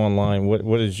was to go online, what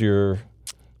do you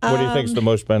think is the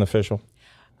most beneficial?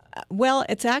 Well,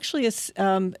 it's actually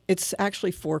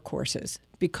 4 courses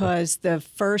because the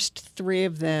first 3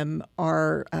 of them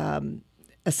are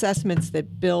assessments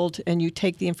that build, and you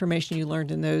take the information you learned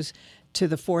in those to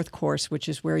the 4th course, which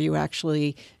is where you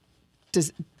actually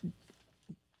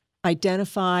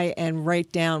identify and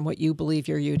write down what you believe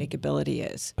your unique ability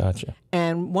is. Gotcha.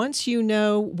 And once you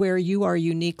know where you are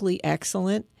uniquely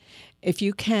excellent, if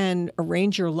you can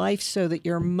arrange your life so that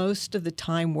you're most of the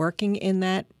time working in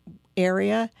that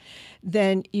area,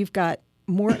 then you've got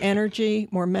more energy,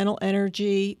 more mental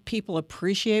energy. People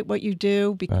appreciate what you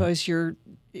do because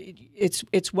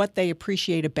it's what they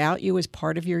appreciate about you as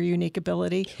part of your unique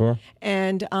ability. Sure.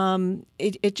 And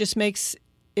it just makes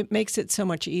it so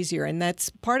much easier. And that's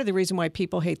part of the reason why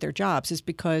people hate their jobs is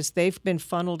because they've been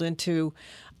funneled into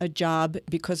a job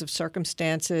because of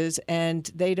circumstances and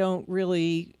they don't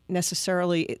really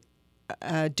necessarily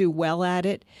do well at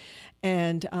it.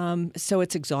 And so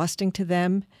it's exhausting to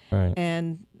them. Right.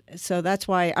 And so that's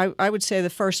why I would say the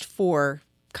first 4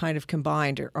 kind of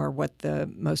combined are what the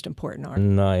most important are.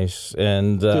 Nice.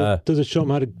 And does it show them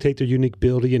how to take their unique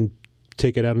ability and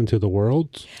take it out into the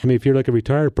world? I mean, if you're like a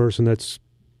retired person, that's...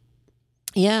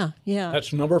 Yeah.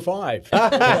 That's number 5.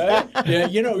 Right? Yeah,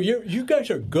 you guys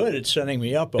are good at setting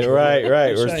me up. Right.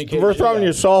 We're throwing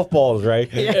you softballs,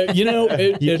 right?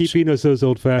 You keep eating those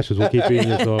old fashions. We'll keep eating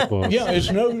your softballs. Yeah,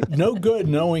 it's no good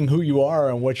knowing who you are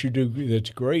and what you do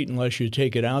that's great unless you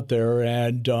take it out there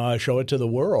and show it to the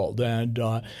world. And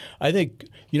I think,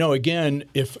 again,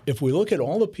 if we look at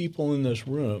all the people in this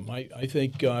room, I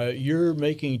think you're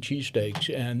making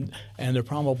cheesesteaks, and they're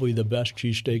probably the best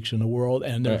cheesesteaks in the world,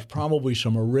 and there's probably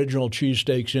some original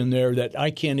cheesesteaks in there that I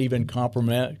can't even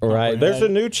comprehend. Right. There's a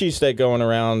new cheesesteak going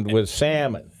around with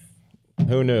salmon.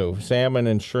 Who knew? Salmon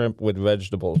and shrimp with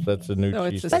vegetables. That's a new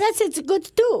cheese. But it's good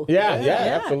too. Yeah,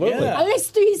 absolutely. Yeah.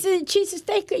 Unless to his cheese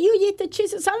steak, you eat the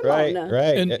cheese salmon.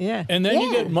 Right. And then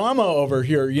you get Mama over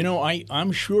here. You know,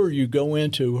 I'm sure you go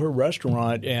into her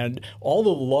restaurant and all the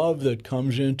love that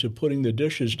comes into putting the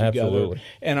dishes together. Absolutely.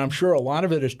 And I'm sure a lot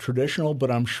of it is traditional,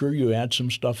 but I'm sure you add some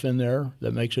stuff in there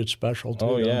that makes it special too.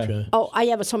 Oh, yeah. Don't you? Oh, I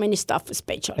have so many stuff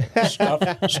special.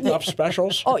 Stuff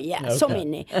specials? Oh, yeah, so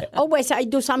many. Always I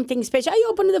do something special. I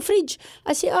open the fridge.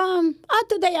 I say,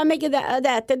 today I make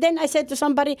that. Then I said to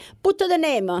somebody, put the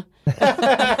name. I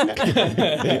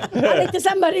like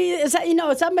somebody,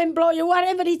 some employee,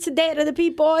 whatever it's there, the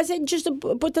people, I said, just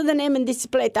put the name in this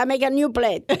plate. I make a new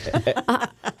plate.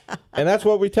 And that's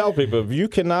what we tell people. If you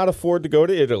cannot afford to go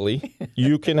to Italy,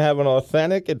 you can have an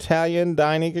authentic Italian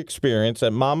dining experience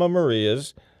at Mama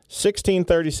Maria's,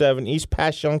 1637 East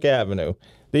Passyunk Avenue.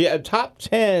 The top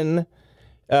 10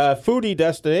 foodie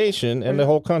destination in the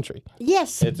whole country.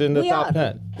 Yes, it's in the top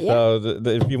 10. Yeah. So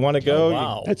if you want to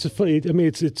go, That's funny. I mean,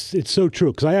 it's so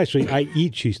true because I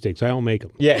eat cheesesteaks. I don't make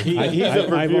them. Yeah, he's a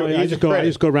reviewer. I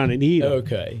just go around and eat them.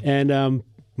 Okay. And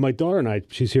my daughter and I,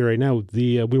 she's here right now.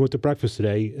 We went to breakfast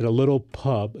today at a little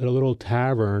pub, at a little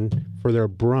tavern for their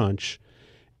brunch,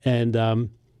 and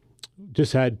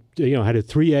just had had a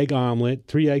 3-egg omelet,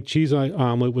 3-egg cheese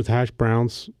omelet with hash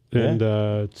browns and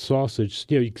sausage.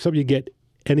 Something you get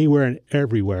anywhere and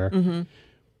everywhere. Mm-hmm.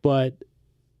 But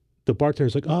the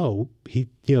bartender's like, oh,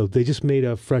 they just made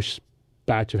a fresh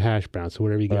batch of hash browns, so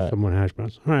whatever you get from one hash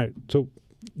browns. All right. So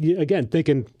again,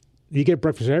 thinking you get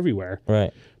breakfast everywhere.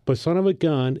 Right. But son of a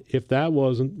gun, if that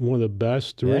wasn't one of the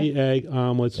best 3-egg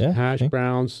omelets, hash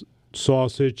browns,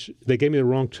 sausage, they gave me the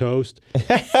wrong toast,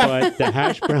 but the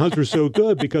hash browns were so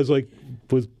good because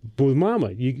with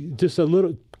Mama, you just a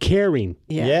little caring.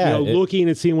 Looking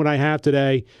and seeing what I have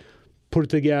today, put it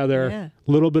together, a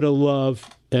little bit of love,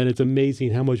 and it's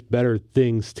amazing how much better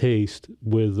things taste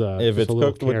with if it's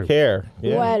cooked with care.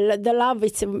 Yeah. Well, the love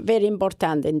is very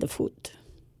important in the food.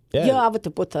 Yeah. You have to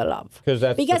put the love.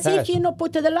 Because if you don't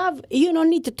put the love, you don't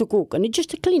need to cook, and you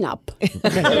just clean up.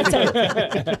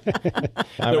 There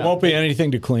won't be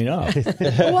anything to clean up.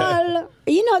 Well,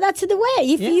 that's the way.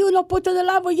 If you don't put the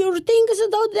love on your things, then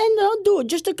don't do it.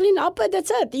 Just to clean up,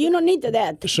 that's it. You don't need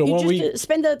that. So you just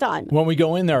spend the time. When we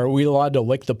go in there, are we allowed to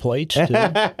lick the plates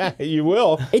too? You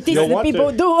will. It is the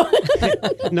people do.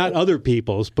 Not other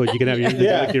people's, but you can have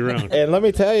your own. And let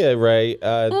me tell you, Ray,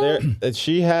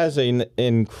 she has an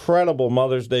incredible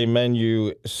Mother's Day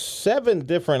menu, 7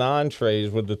 different entrees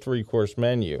with the 3-course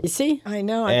menu. You see? I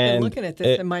know. I've been looking at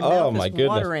this, and my mouth is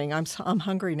watering. I'm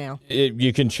hungry now.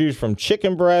 You can choose from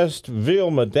chicken breast, veal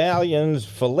medallions,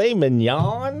 filet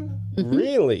mignon.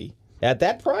 Really? At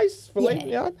that price? Filet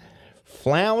mignon?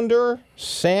 Flounder,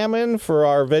 salmon for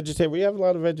our vegetarian. We have a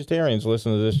lot of vegetarians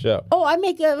listening to this show. Oh, I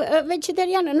make a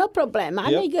vegetarian, no problem.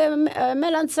 I make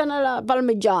melanzana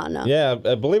parmigiana.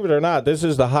 Yeah, believe it or not, this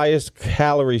is the highest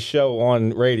calorie show on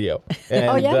radio.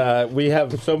 And we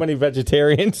have so many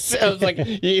vegetarians. I was like,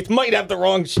 you might have the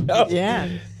wrong show. Yeah.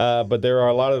 But there are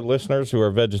a lot of listeners who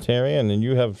are vegetarian, and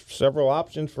you have several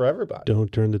options for everybody.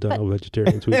 Don't turn the dial,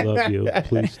 vegetarians. We love you.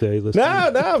 Please stay listening.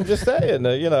 No, I'm just saying.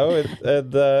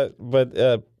 But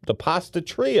the pasta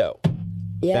trio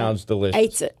sounds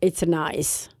delicious. It's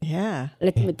nice. Yeah.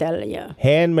 Let me tell you.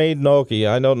 Handmade gnocchi.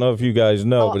 I don't know if you guys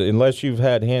know, but unless you've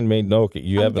had handmade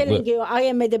gnocchi, I'm telling you, I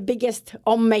am the biggest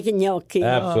homemade gnocchi.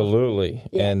 Absolutely.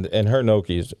 Yeah. And her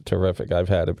gnocchi is terrific. I've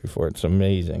had it before. It's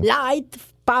amazing. Light,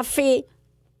 puffy.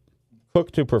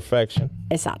 Cooked to perfection.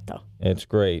 Esatto. It's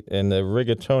great. And the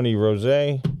rigatoni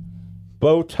rosé,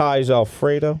 bow ties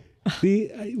Alfredo. See,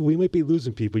 we might be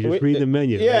losing people just reading the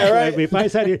menu. Yeah, right. If I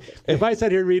sat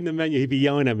here reading the menu, he'd be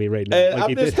yelling at me right now.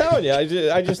 I'm just telling you,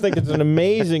 I just think it's an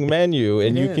amazing menu,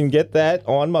 and you can get that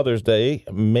on Mother's Day,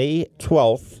 May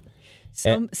 12th.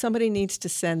 Somebody needs to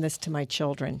send this to my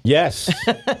children. Yes.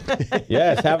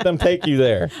 Yes, have them take you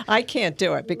there. I can't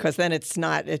do it because then it's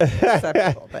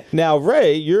acceptable. But. Now,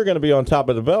 Ray, you're going to be on Top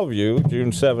of the Bellevue June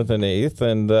 7th and 8th,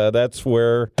 and that's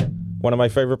where one of my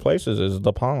favorite places is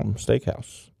the Palm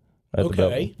Steakhouse.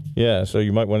 Okay. Yeah, so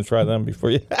you might want to try them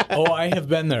before you... I have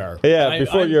been there. Yeah,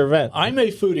 before your event. I'm a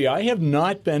foodie. I have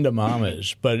not been to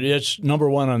Mama's, but it's number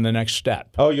one on the next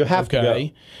step. Oh, you have to go.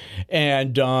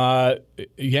 And,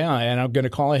 and I'm going to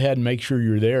call ahead and make sure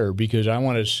you're there because I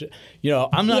want to...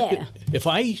 I'm not... Yeah. If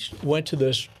I went to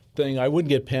this thing, I wouldn't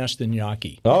get past the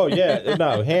gnocchi. Oh, yeah.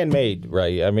 No, handmade,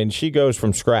 right? I mean, she goes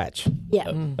from scratch. Yeah.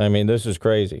 I mean, this is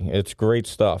crazy. It's great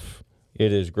stuff.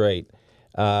 It is great.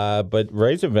 But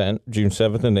Ray's event, June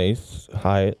 7th and 8th,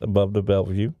 high above the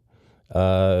Bellevue.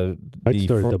 I'd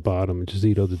start at the bottom and just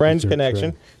eat all the Friends desserts,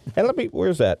 Connection. Ray. And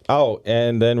where's that? Oh,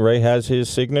 and then Ray has his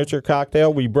signature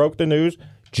cocktail. We broke the news.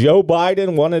 Joe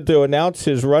Biden wanted to announce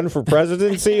his run for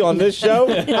presidency on this show.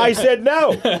 I said no.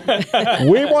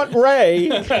 We want Ray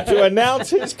to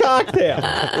announce his cocktail.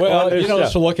 Well,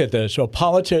 so look at this. So a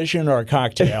politician or a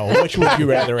cocktail, which would you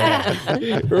rather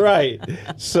have? Right.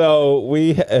 So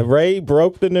Ray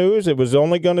broke the news. It was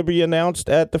only going to be announced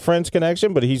at the Friends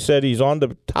Connection, but he said he's on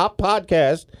the top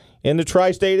podcast in the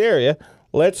tri-state area.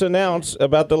 Let's announce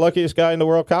about the luckiest guy in the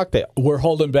world cocktail. We're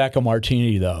holding back a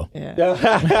martini, though.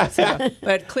 Yeah.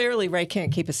 But clearly, Ray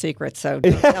can't keep a secret, so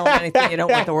don't tell him anything you don't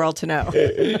want the world to know.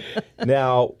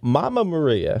 Now, Mama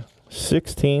Maria,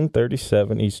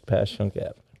 1637 East Passyunk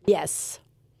Ave. Yes.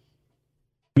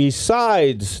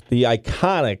 Besides the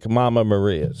iconic Mama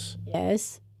Maria's,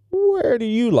 Yes. where do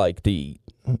you like to eat?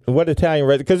 What Italian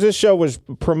restaurant? Because this show was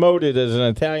promoted as an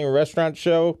Italian restaurant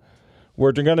show.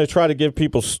 We're going to try to give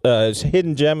people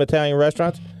hidden gem Italian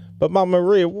restaurants. But Mama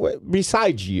Maria,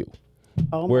 besides you,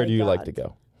 where do you like to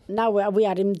go? Now we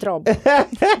are in trouble.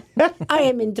 I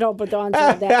am in trouble to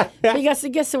answer that. Because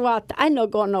guess what? I'm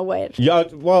not going nowhere. Yeah,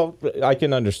 well, I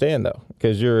can understand, though,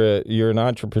 because you're an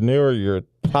entrepreneur. You're a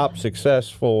top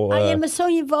successful. I am so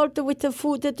involved with the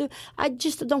food that I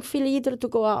just don't feel either to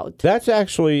go out. That's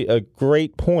actually a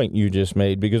great point you just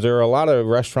made, because there are a lot of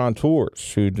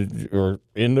restaurateurs who are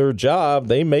in their job.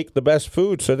 They make the best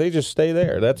food, so they just stay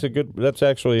there. That's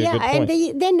actually a good point.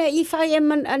 Yeah, and then if I am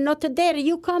not there,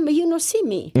 you come, you don't see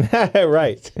me.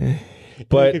 Right.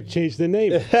 But you could change the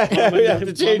name. We have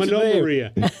to change the name.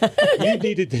 Maria.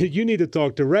 You need to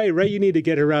talk to Ray. Ray, you need to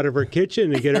get her out of her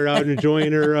kitchen and get her out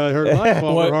enjoying her life.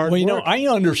 I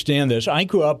understand this. I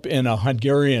grew up in a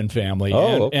Hungarian family,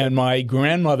 and my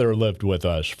grandmother lived with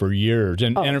us for years.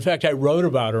 And in fact, I wrote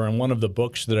about her in one of the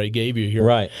books that I gave you here.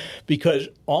 Right. Because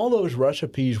all those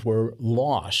recipes were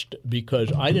lost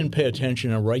because I didn't pay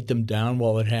attention and write them down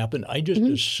while it happened. I just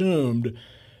assumed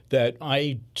that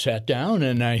I sat down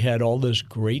and I had all this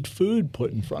great food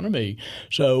put in front of me.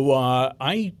 So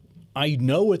I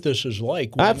know what this is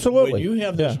like. Absolutely. When you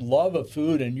have this love of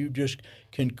food and you just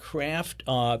can craft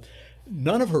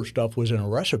none of her stuff was in a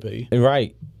recipe.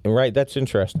 Right. That's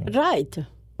interesting. Right.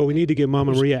 But we need to get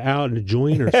Mama Maria out and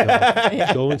join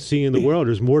herself. Go and see in the world.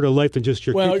 There's more to life than just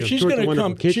your kitchen. Well, she's going to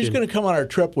come. She's going to come on our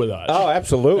trip with us. Oh,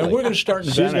 absolutely. And we're going to start in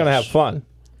She's Venice. going to have fun.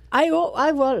 I will.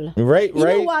 Right. You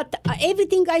know what?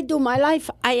 Everything I do my life,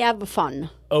 I have fun.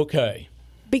 Okay.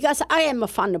 Because I am a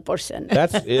fun person.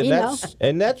 That's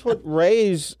what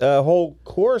Ray's whole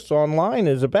course online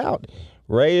is about.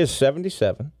 Ray is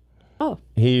 77. Oh.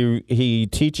 He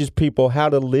teaches people how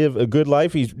to live a good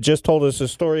life. He's just told us a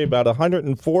story about a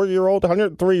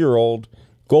 103-year-old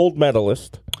gold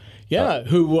medalist. Yeah,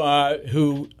 who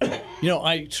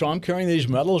so I'm carrying these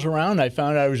medals around. I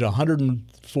found I was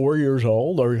 104 years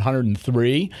old or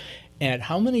 103. And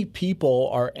how many people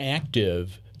are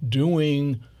active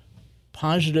doing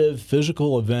positive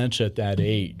physical events at that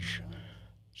age?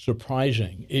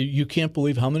 Surprising. You can't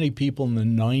believe how many people in the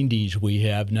 90s we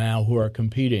have now who are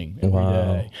competing every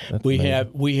day.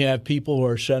 We have people who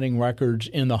are setting records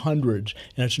in the hundreds,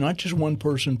 and it's not just one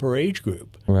person per age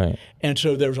group. Right. And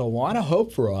so there's a lot of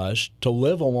hope for us to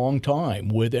live a long time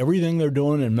with everything they're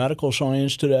doing in medical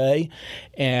science today.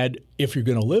 And if you're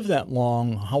going to live that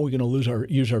long, how are we going to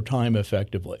use our time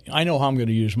effectively? I know how I'm going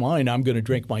to use mine. I'm going to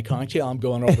drink my cocktail. I'm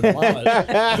going over to Mama's.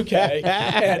 Okay.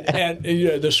 And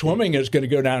the swimming is going to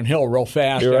go downhill real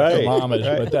fast after Mama's,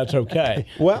 but that's okay.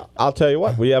 Well, I'll tell you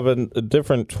what. We have a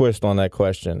different twist on that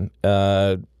question.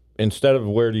 Instead of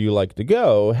where do you like to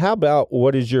go, how about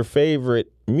what is your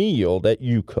favorite meal that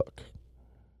you cook?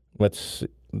 That's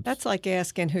like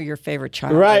asking who your favorite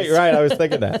child is. Right. I was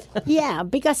thinking that. Yeah,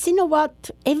 because you know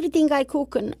what? Everything I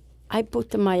cook, I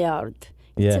put in my heart.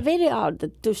 Yeah. It's very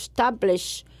hard to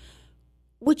establish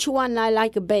which one I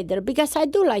like better, because I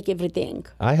do like everything.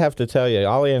 I have to tell you,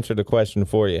 I'll answer the question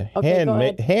for you. Okay,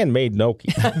 handmade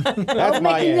gnocchi. That's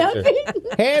my answer.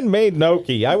 Handmade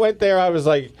gnocchi. I went there, I was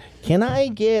like, can I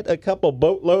get a couple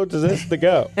boatloads of this to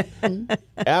go?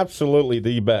 Absolutely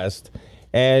the best.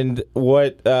 And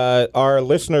what our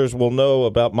listeners will know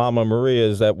about Mama Maria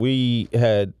is that we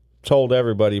had told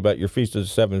everybody about your Feast of the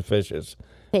Seven Fishes.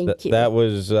 Thank you. That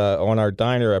was on our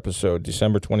diner episode,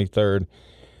 December 23rd.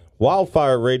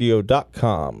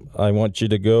 WildfireRadio.com. I want you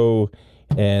to go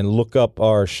and look up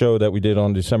our show that we did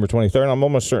on December 23rd. I'm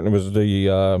almost certain it was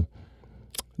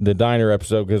the diner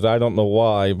episode because I don't know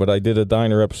why, but I did a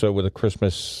diner episode with a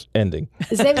Christmas ending.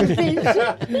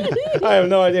 I have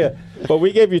no idea. But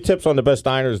we gave you tips on the best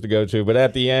diners to go to, but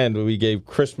at the end we gave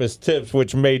Christmas tips,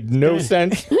 which made no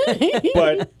sense,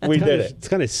 but we did it. It's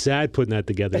kind of sad putting that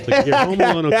together. It's like you're home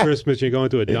alone on Christmas, you're going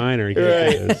to a diner.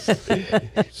 And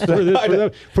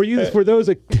for those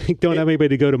that don't have anybody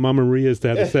to go to Mama Maria's to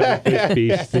have the 7 fish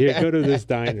feast, here, go to this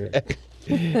diner.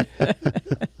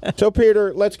 So,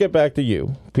 Peter, let's get back to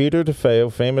you. Peter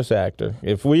DeFeo, famous actor.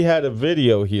 If we had a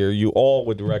video here, you all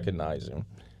would recognize him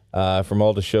from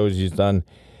all the shows he's done.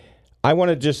 I want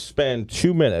to just spend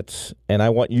 2 minutes, and I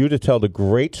want you to tell the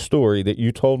great story that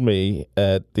you told me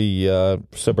at the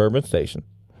suburban station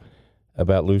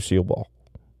about Lucille Ball.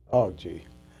 Oh, gee.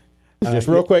 Just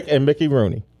real quick, and Mickey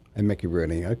Rooney. And Mickey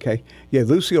Rooney, okay. Yeah,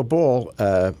 Lucille Ball,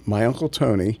 my Uncle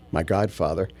Tony, my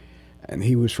godfather, and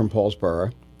he was from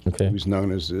Paulsboro. Okay. He was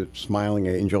known as the Smiling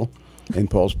Angel in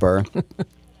Paulsboro.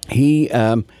 He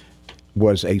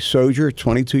was a soldier,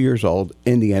 22 years old,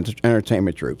 in the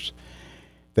entertainment troops.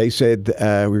 They said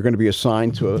we're going to be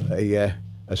assigned to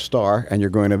a star, and you're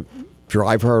going to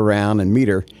drive her around and meet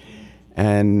her.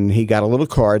 And he got a little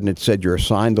card, and it said, you're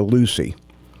assigned to Lucy.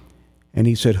 And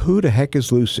he said, who the heck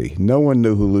is Lucy? No one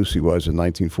knew who Lucy was in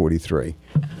 1943.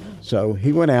 So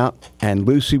he went out, and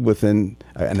Lucy, within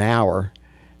an hour,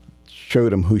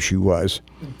 showed him who she was.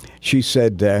 She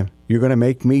said, you're going to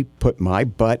make me put my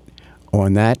butt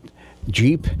on that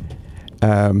Jeep?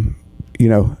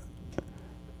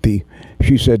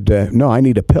 She said, no, I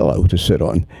need a pillow to sit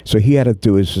on. So he had to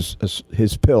do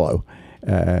his pillow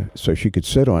so she could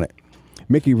sit on it.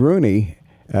 Mickey Rooney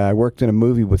worked in a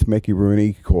movie with Mickey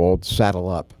Rooney called Saddle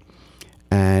Up.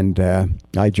 And I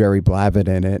had Jerry Blavat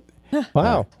in it.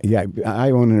 Wow. Yeah,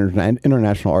 I own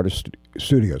International Artist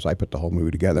Studios. I put the whole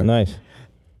movie together. Nice.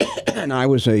 And I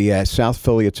was a South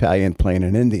Philly Italian playing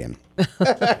an Indian.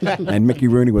 And Mickey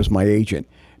Rooney was my agent.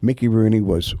 Mickey Rooney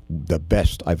was the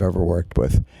best I've ever worked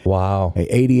with. Wow.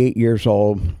 88 years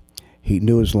old. He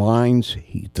knew his lines.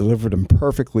 He delivered them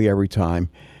perfectly every time.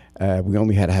 We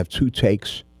only had to have 2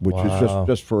 takes, which was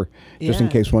just in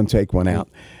case one take went out.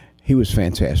 He was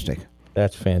fantastic.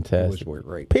 That's fantastic. It was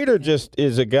great. Peter just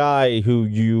is a guy who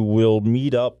you will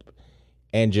meet up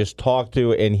and just talk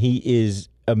to, and he is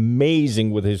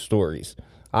amazing with his stories.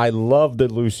 I love the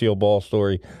Lucille Ball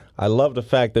story. I love the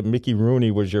fact that Mickey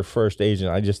Rooney was your first agent.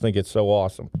 I just think it's so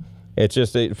awesome. It's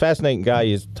just a fascinating guy.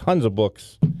 He has tons of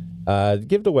books.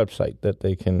 Give the website that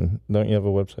they can. Don't you have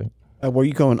a website? Well,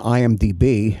 you go on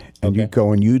IMDb and you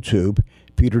go on YouTube,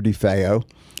 Peter DeFeo.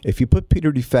 If you put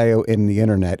Peter DeFeo in the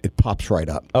internet, it pops right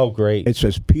up. Oh, great. It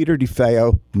says Peter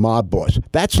DeFeo, mob boss.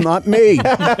 That's not me.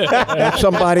 That's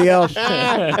somebody else.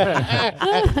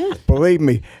 Believe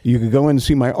me, you can go in and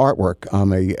see my artwork.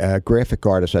 I'm a graphic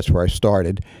artist. That's where I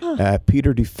started.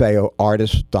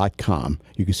 PeterDeFeoArtist.com.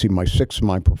 You can see my 6 of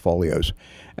my portfolios.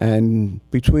 And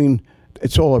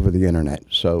it's all over the internet.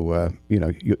 So,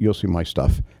 you'll see my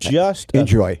stuff. Just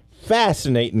enjoy.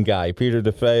 Fascinating guy, Peter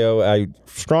DeFeo. I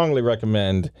strongly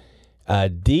recommend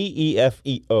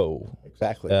DEFEO.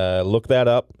 Exactly. Look that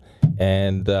up,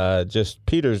 and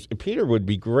Peter would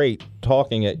be great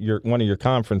talking at one of your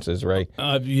conferences, right?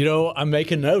 I'm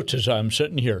making notes as I'm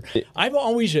sitting here. I've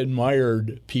always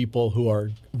admired people who are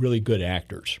really good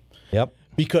actors. Yep.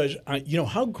 Because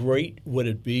how great would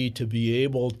it be to be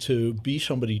able to be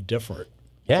somebody different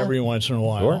every once in a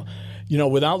while. Sure.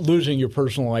 Without losing your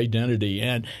personal identity.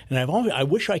 And I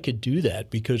wish I could do that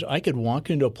because I could walk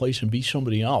into a place and be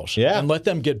somebody else and let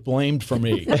them get blamed for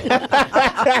me. I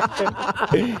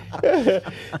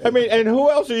mean, and who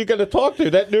else are you going to talk to?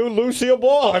 That new Lucille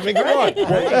Ball. I mean, come on.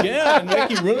 Yeah, and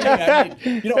Mickey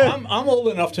Rooney. I'm old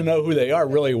enough to know who they are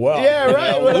really well. Yeah,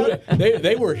 right.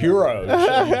 They were heroes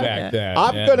back then.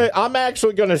 I'm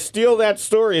actually going to steal that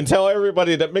story and tell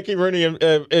everybody that Mickey Rooney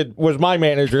was my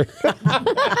manager.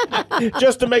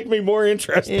 Just to make me more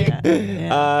interesting.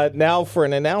 Now for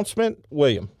an announcement,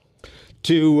 William.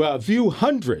 To view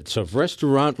hundreds of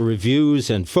restaurant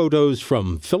reviews and photos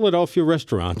from Philadelphia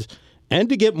restaurants, and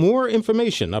to get more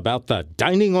information about the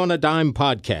Dining on a Dime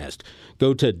podcast,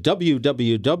 go to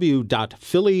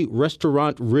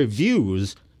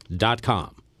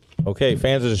www.phillyrestaurantreviews.com. Okay,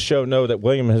 fans of the show know that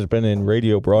William has been in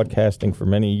radio broadcasting for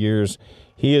many years.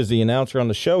 He is the announcer on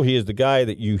the show. He is the guy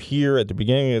that you hear at the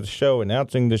beginning of the show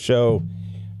announcing the show.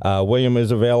 William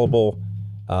is available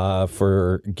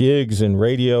for gigs and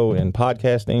radio and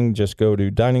podcasting. Just go to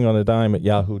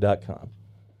diningonadime@yahoo.com.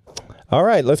 All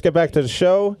right, let's get back to the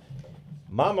show.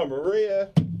 Mama Maria,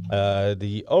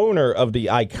 the owner of the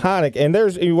iconic, and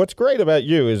what's great about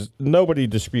you is nobody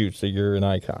disputes that you're an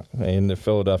icon in the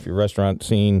Philadelphia restaurant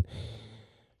scene.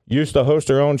 used to host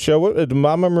her own show.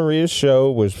 Mama Maria's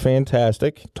show was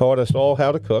fantastic. Taught us all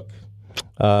how to cook.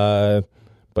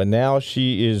 But now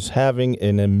she is having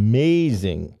an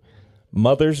amazing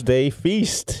Mother's Day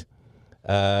feast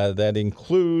that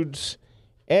includes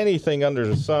anything under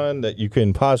the sun that you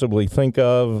can possibly think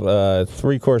of.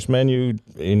 3-course menu,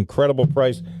 incredible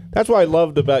price. That's what I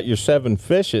loved about your 7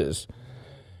 fishes.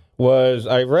 Was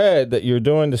I read that you're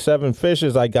doing the 7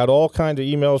 fishes. I got all kinds of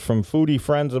emails from foodie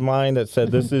friends of mine that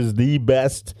said this is the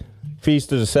best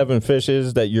feast of the 7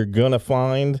 fishes that you're going to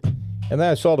find. And then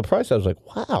I saw the price. I was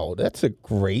like, wow, that's a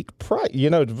great price.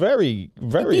 It's very,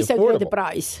 very affordable. It is a good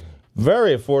price.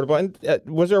 Very affordable. And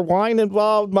was there wine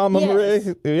involved, Mama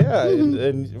Maria? Yeah.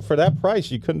 And for that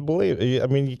price, you couldn't believe it. I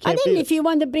mean, you can't if you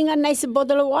want to bring a nice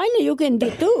bottle of wine, you can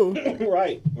do too.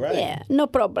 Right. Yeah, no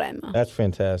problem. That's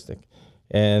fantastic.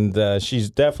 And she's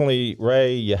definitely,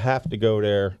 Ray, you have to go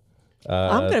there.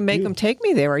 I'm going to make them take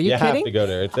me there. Are you kidding? You have to go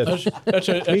there. That's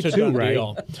a done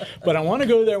deal. But I want to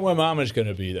go there when Mama's going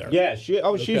to be there. Yeah,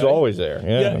 she's always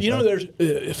there. Yeah, there's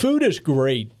food is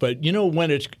great, but when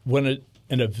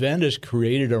an event is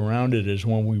created around it is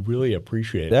when we really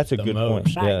appreciate it. That's a good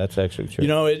point. Yeah, that's actually true.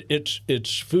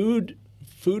 It's food.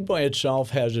 Food by itself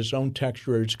has its own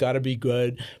texture. It's got to be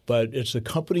good, but it's the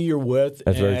company you're with.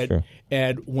 That's very true.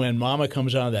 And when Mama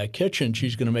comes out of that kitchen,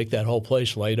 she's going to make that whole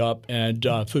place light up, and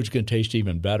food's going to taste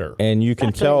even better. And you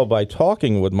can tell by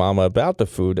talking with Mama about the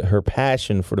food, her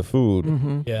passion for the food.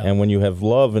 Mm-hmm. Yeah. And when you have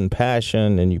love and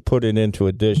passion and you put it into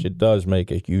a dish, it does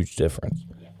make a huge difference.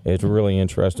 It's really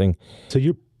interesting. So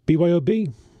you're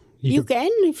BYOB? You can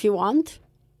if you want.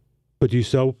 But you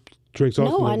sell drinks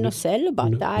also? No, I don't sell,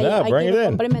 but I bring give it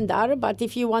in. Complimentary, but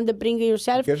if you want to bring it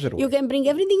yourself, you can bring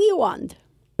everything you want.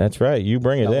 That's right. You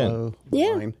bring it in.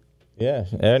 Yeah. Wine. Yeah.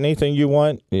 Anything you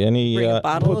want. Bring a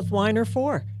bottle of wine or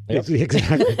 4. Yep.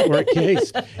 Exactly. Or a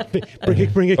case.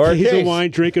 Bring a case of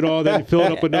wine, drink it all, then fill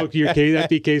it up with Noki, your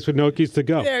empty case with Nokis to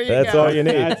go. There you That's go. all you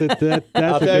need.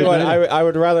 I'll tell you what, I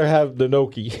would rather have the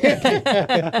Noki.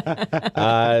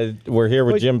 We're here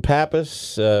with Jim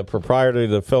Pappas, proprietor of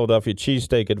the Philadelphia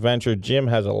Cheesesteak Adventure. Jim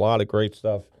has a lot of great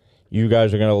stuff. You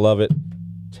guys are going to love it.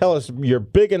 Tell us your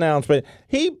big announcement.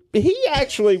 He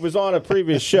actually was on a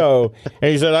previous show,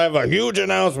 and he said, I have a huge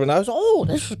announcement. I was,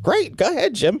 this is great. Go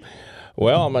ahead, Jim.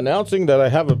 Well, I'm announcing that I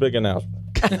have a big announcement.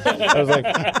 I was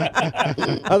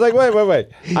like, wait.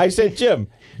 I said, Jim,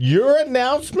 your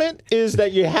announcement is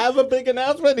that you have a big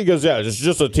announcement? He goes, yeah, it's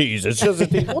just a tease. It's just a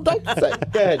tease. Well, don't say.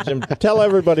 Go ahead, Jim. Tell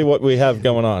everybody what we have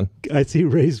going on. I see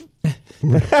Ray's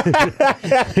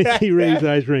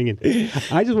eyes ringing.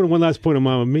 I just want one last point on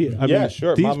Mama Mia. I mean,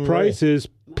 sure. These Mama prices,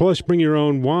 plus bring your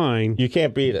own wine. You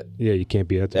can't beat it. Yeah, you can't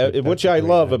beat it. Which I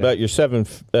love about your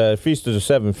Feast of the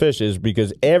 7 Fishes,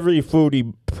 because every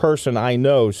foodie person I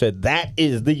know said that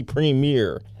is the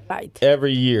premier. Right.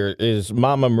 Every year is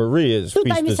Mama Maria's Two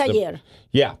Feast times a year.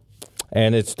 Yeah.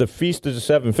 And it's the Feast of the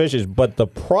 7 Fishes, but the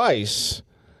price,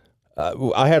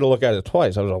 I had to look at it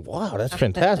twice. I was like, wow, that's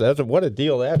fantastic. What a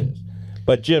deal that is.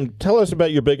 But Jim, tell us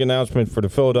about your big announcement for the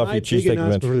Philadelphia Cheesesteak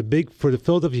Adventure. For the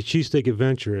Philadelphia Cheesesteak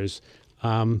Adventure is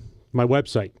my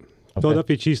website,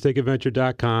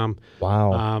 PhiladelphiaCheesesteakAdventure.com.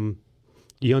 Wow.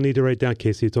 You don't need to write down,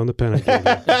 Casey. It's on the pen. It's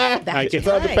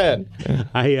on the pen.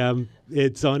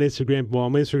 It's on Instagram. Well,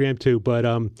 I'm on Instagram too. But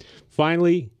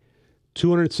finally,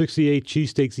 268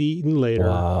 cheesesteaks eaten later.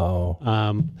 Wow.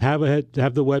 Have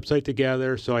the website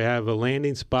together. So I have a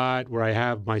landing spot where I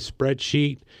have my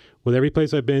spreadsheet with every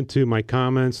place I've been to, my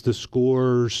comments, the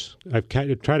scores. I've tried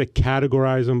to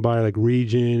categorize them by like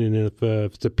region, and if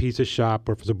it's a pizza shop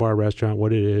or if it's a bar restaurant,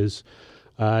 what it is.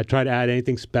 Try to add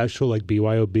anything special like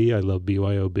BYOB. I love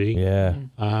BYOB. Yeah.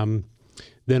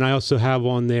 Then I also have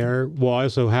on there, I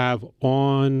also have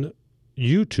on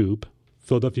YouTube,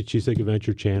 Philadelphia Cheesesteak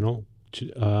Adventure channel,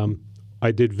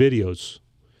 I did videos.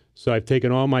 So I've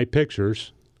taken all my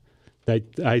pictures.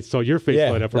 I saw your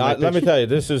face light up. Let me tell you,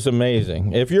 this is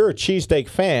amazing. If you're a cheesesteak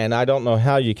fan, I don't know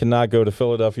how you cannot go to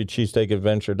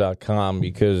PhiladelphiaCheesesteakAdventure.com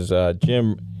because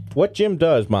what Jim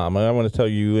does, Mama, I want to tell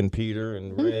you and Peter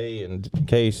and Ray and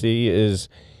Casey, is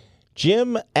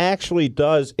Jim actually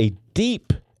does a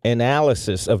deep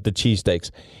analysis of the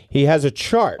cheesesteaks. He has a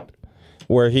chart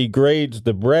where he grades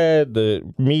the bread, the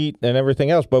meat, and everything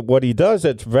else. But what he does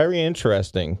that's very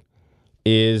interesting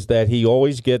is that he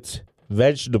always gets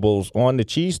vegetables on the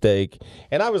cheesesteak.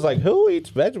 And I was like, who eats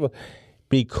vegetables?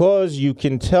 Because you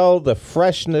can tell the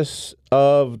freshness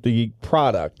of the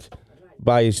product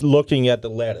by looking at the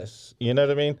lettuce. You know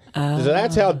what I mean? So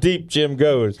that's how deep Jim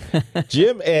goes.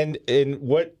 Jim, and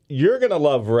what you're going to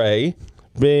love, Ray,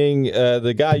 being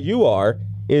the guy you are,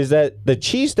 is that the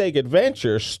Cheesesteak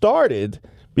Adventure started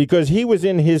because he was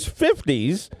in his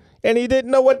 50s and he didn't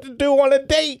know what to do on a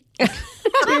date. He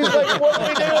was like, what do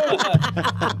we do?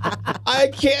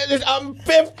 I can't, I'm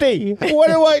 50. What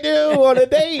do I do on a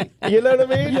date? You know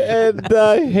what I mean?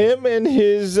 And him and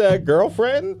his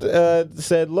girlfriend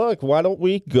said, look, why don't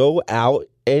we go out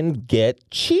and get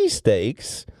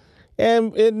cheesesteaks,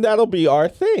 and that'll be our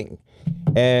thing.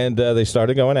 And they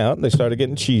started going out, and they started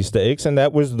getting cheesesteaks, and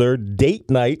that was their date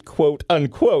night, quote,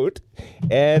 unquote.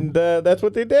 And that's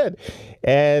what they did.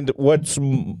 And what's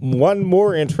one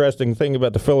more interesting thing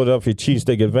about the Philadelphia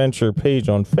Cheesesteak Adventure page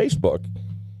on Facebook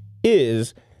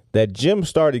is that Jim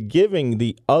started giving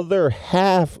the other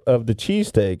half of the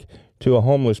cheesesteak to a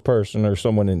homeless person or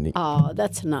someone in need. Oh,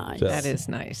 that's nice. So, That is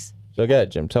nice. So go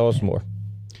ahead, Jim. Tell us more.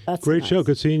 That's Great nice. show.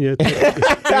 Good seeing you.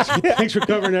 Thanks for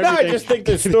covering everything. No, I just think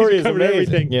the story is amazing.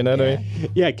 Everything. You know what I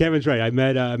mean? Yeah, Kevin's right. I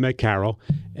met Carol,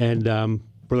 and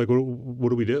we're like, what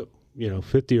do we do?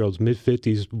 50-year-olds,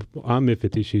 mid-50s. I'm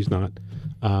mid-50s. She's not.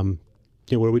 What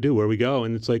do we do? Where do we go?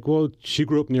 And it's like, well, she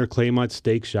grew up near Claymont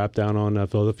Steak Shop down on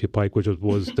Philadelphia Pike, which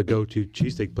was the go-to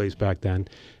cheesesteak place back then.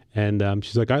 And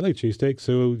she's like, I like cheesesteak.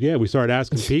 So, yeah, we started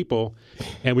asking people,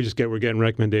 and we're getting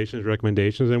recommendations,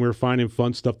 and we were finding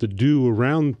fun stuff to do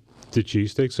around the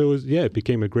cheesesteak. So, it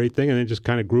became a great thing, and it just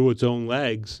kind of grew its own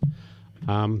legs.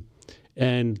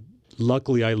 And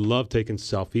luckily, I love taking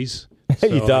selfies. So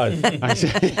He does.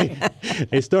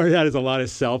 It started out as a lot of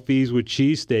selfies with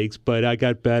cheesesteaks, but I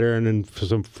got better, and then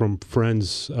from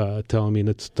friends telling me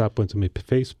to stop putting so many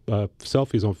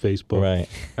selfies on Facebook. Right.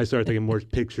 I started taking more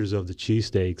pictures of the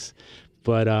cheesesteaks.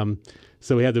 But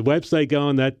so we have the website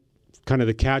going. That kind of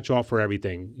the catch-all for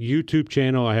everything. YouTube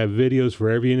channel. I have videos for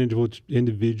every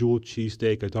individual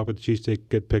cheesesteak. I talk about the cheesesteak,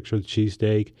 get a picture of the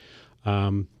cheesesteak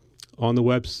on the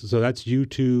web. So that's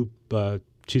YouTube.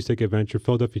 Cheesesteak Adventure,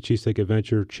 Philadelphia Cheesesteak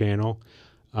Adventure channel.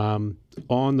 On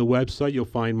the website, you'll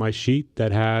find my sheet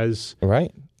that has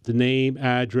the name,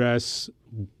 address,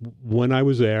 when I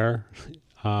was there,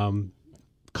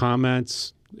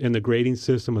 comments in the grading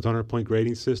system. It's 100-point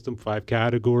grading system, 5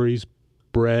 categories: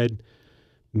 bread,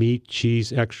 meat,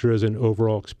 cheese, extras, and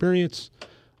overall experience.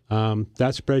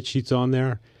 That spreadsheet's on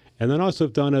there. And then also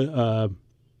I've done on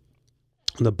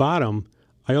the bottom,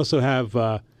 I also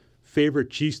have favorite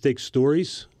cheesesteak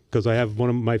stories, because I have one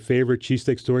of my favorite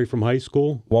cheesesteak story from high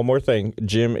school. One more thing.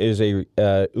 Jim is a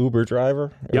Uber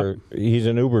driver. Yep. He's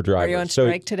an Uber driver. Are you on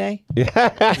strike today?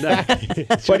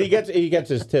 But he gets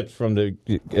his tips from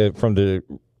the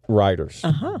riders.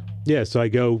 Uh-huh. Yeah, so I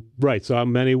go, so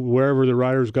I'm wherever the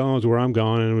rider's going is where I'm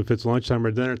going, and if it's lunchtime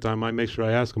or dinner time, I make sure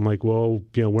I ask them, like, well,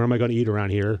 where am I going to eat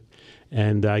around here?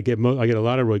 And I get a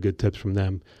lot of really good tips from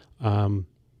them.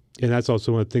 And that's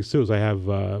also one of the things too, is I have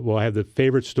the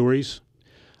favorite stories.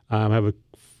 The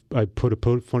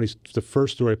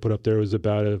first story I put up there was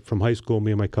about from high school,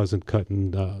 me and my cousin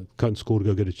cutting school to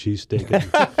go get a cheesesteak.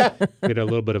 Get a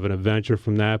little bit of an adventure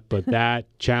from that, but that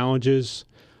challenges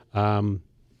and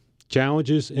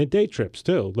day trips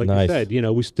too. Like Nice. you said,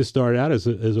 we just started out as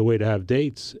a way to have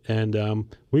dates, and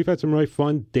we've had some really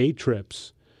fun day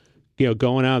trips.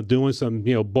 Going out doing some,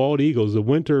 bald eagles. The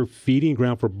winter feeding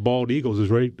ground for bald eagles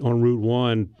is right on Route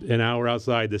 1, an hour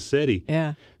outside the city.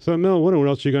 Yeah. So I'm wondering what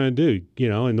else you're going to do.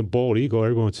 And the bald eagle,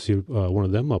 everyone wants to see one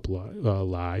of them up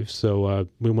live. So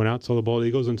we went out, saw the bald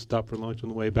eagles, and stopped for lunch on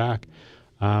the way back.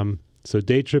 So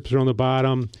day trips are on the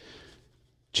bottom.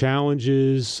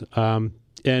 Challenges,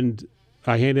 and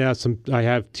I handed out I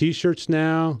have T-shirts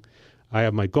now. I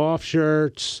have my golf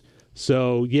shirts.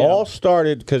 So, yeah. All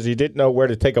started because he didn't know where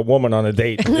to take a woman on a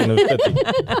date in the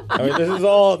 50s. I mean,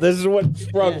 this is what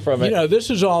sprung from it. This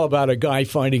is all about a guy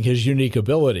finding his unique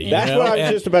ability. That's what I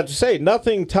was just about to say.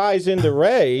 Nothing ties into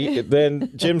Ray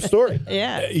than Jim's story.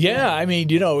 Yeah. Yeah, I mean,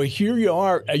 here you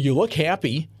are. You look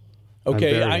happy.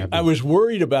 Okay, I was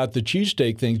worried about the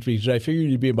cheesesteak things because I figured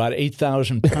you'd be about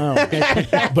 8,000 pounds,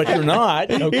 but you're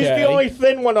not. Okay. He's the only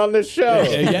thin one on this show.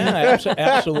 Yeah,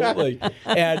 absolutely.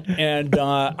 And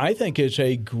I think it's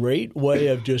a great way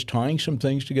of just tying some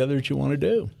things together that you want to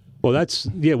do. Well, that's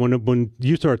when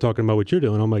you started talking about what you're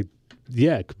doing, I'm like,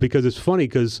 yeah, because it's funny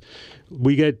because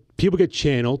people get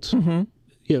channeled.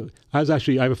 Mm-hmm. I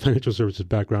have a financial services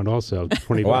background also,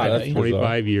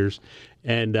 25 years,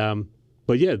 and.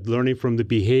 But yeah, learning from the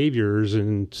behaviors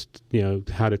and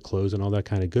how to close and all that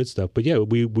kind of good stuff. But yeah,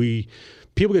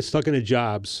 people get stuck into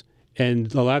jobs,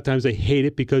 and a lot of times they hate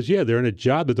it because they're in a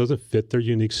job that doesn't fit their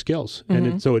unique skills,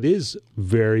 and so it is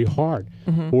very hard,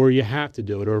 or you have to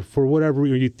do it, or for whatever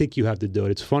reason you think you have to do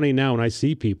it. It's funny now when I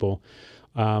see people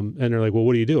And they're like, well,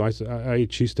 what do you do? I said, I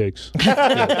eat cheesesteaks.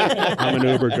 I'm an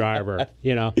Uber driver.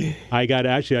 You know, I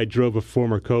drove a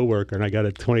former coworker and I got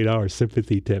a $20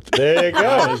 sympathy tip. There you go.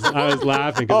 I was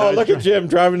laughing. Oh, look at Jim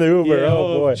driving the Uber. Yeah,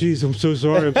 oh, boy. Geez, I'm so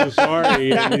sorry. And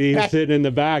he was sitting in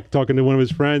the back talking to one of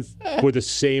his friends with the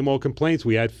same old complaints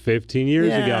we had 15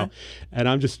 years ago. And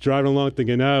I'm just driving along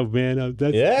thinking, oh, man,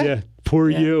 that's poor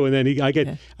you. And then I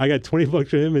got $20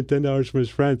 from him and $10 from his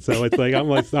friend. So it's like I'm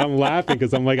laughing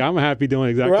because I'm like, I'm happy doing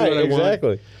exactly what I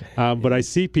want. But I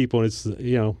see people, and it's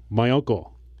my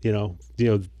uncle. He's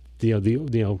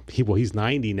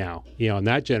 90 now. In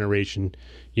that generation,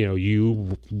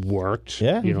 you worked.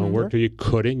 Worked or you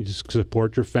couldn't. You just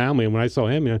support your family. And when I saw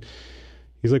him,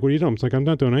 he's like, "What are you doing?" I was like, "I'm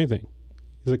not doing anything."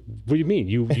 He's like, "What do you mean?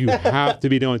 You have to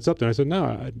be doing something." I said,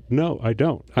 No, I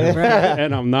don't.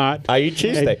 And I'm not. I eat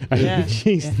cheesesteak. I eat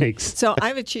cheesesteaks. So I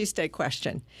have a cheesesteak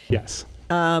question. Yes.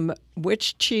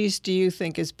 Which cheese do you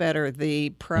think is better? The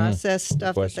processed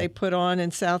stuff that they put on in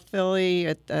South Philly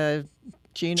at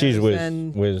Gino's Cheese Whiz.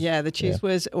 and The Cheese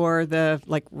Whiz, or the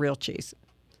real cheese?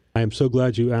 I am so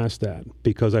glad you asked that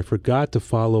because I forgot to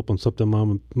follow up on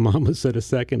something Mama said a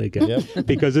second ago.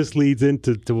 Because this leads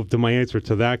into to my answer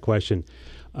to that question.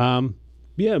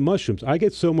 Mushrooms. I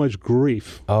get so much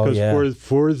grief because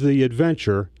for the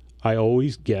adventure, I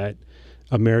always get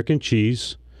American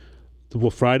cheese,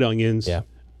 fried onions,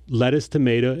 lettuce,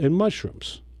 tomato, and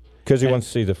mushrooms. Because he wants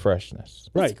to see the freshness.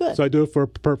 Right. So I do it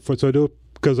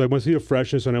because I want to see the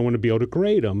freshness and I want to be able to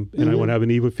grade them and I want to have an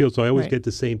even field. So I always get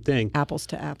the same thing. Apples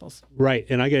to apples. Right.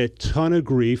 And I get a ton of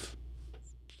grief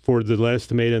for the lettuce,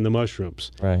 tomato, and the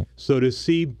mushrooms. Right. So to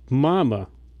see Mama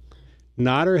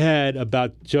nod her head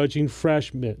about judging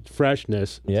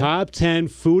freshness, top 10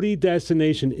 foodie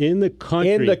destination in the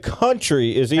country. In the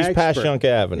country is East Passyunk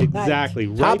Avenue. Exactly.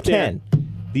 Right. Top 10.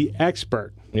 The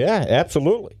expert. Yeah,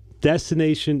 absolutely.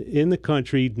 Destination in the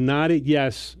country, nodded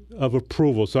yes of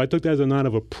approval. So I took that as a nod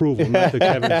of approval, not to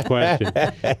Kevin's question.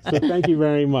 So thank you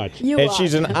very much.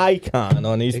 She's an icon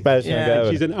on East Passyunk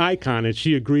Avenue. She's an icon, and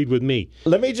she agreed with me.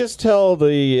 Let me just tell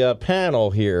the panel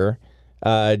here,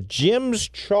 Jim's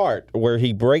chart where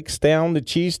he breaks down the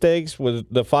cheesesteaks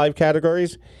with the 5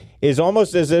 categories is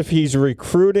almost as if he's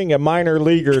recruiting a minor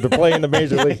leaguer to play in the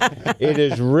major league. It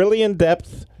is really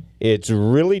in-depth. It's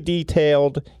really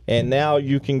detailed, and now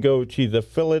you can go to the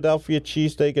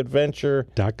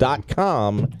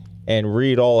PhiladelphiaCheesesteakAdventure.com and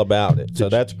read all about it. So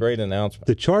that's a great announcement.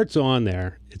 The chart's on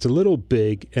there. It's a little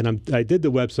big, and I did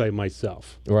the website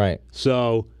myself. Right.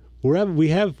 So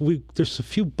there's a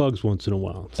few bugs once in a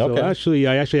while. So I actually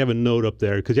have a note up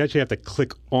there because you actually have to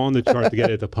click on the chart to get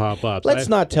it to pop up. Let's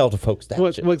not tell the folks that.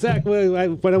 Well, exactly. I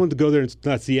don't want to go there and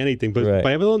not see anything, but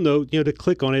I have a little note, to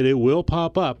click on it, it will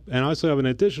pop up. And I also have an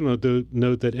additional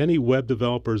note that any web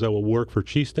developers that will work for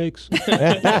cheesesteaks, if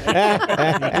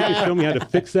you could show me how to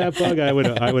fix that bug,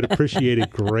 I would appreciate it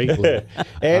greatly.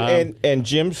 And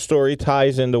Jim's story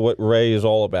ties into what Ray is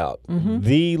all about.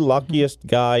 The luckiest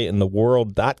guy in the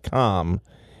world.com.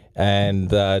 And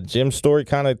Jim's story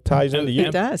kind of ties into you.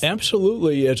 It does.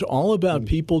 Absolutely. It's all about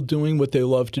people doing what they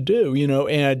love to do,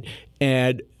 and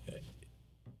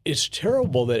it's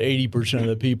terrible that 80% of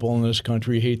the people in this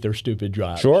country hate their stupid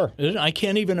jobs. Sure. I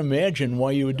can't even imagine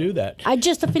why you would do that. I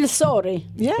just feel sorry.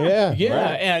 Yeah.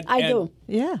 Right. I do.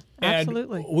 Yeah,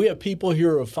 absolutely. We have people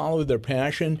here who follow their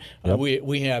passion.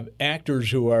 We have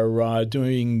actors who are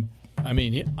doing...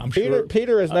 I'm sure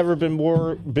Peter has never been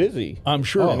more busy. I'm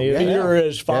sure Peter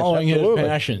is following his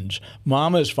passions.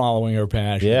 Mama is following her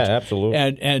passions. Yeah, absolutely.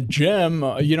 And Jim,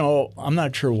 I'm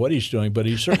not sure what he's doing, but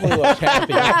he certainly looks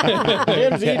happy.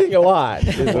 Jim's eating a lot.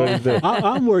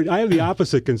 I'm worried. I have the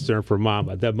opposite concern for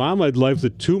Mama. That Mama loves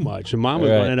it too much, and Mama's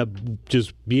going to end up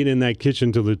just being in that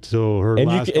kitchen till her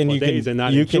last couple of days and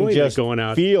not enjoying it going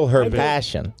out. Feel her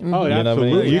passion. Oh,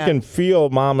 absolutely. You can feel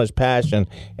Mama's passion,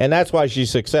 and that's why she's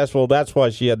successful. That's why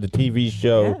she had the TV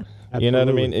show. You know what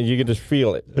I mean? And you can just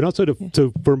feel it. And also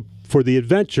for the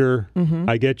adventure,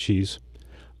 I get cheese.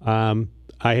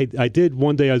 I did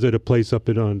one day. I was at a place up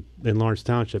in Lawrence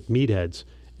Township, Meatheads,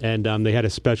 and they had a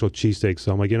special cheesesteak.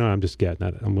 So I'm like, I'm just getting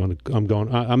that.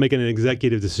 I'm making an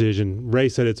executive decision. Ray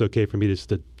said it's okay for me just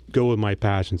to go with my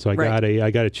passion. So I got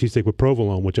a cheesesteak with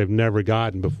provolone, which I've never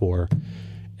gotten before.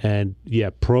 And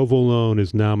provolone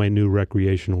is now my new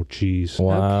recreational cheese.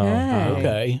 Wow.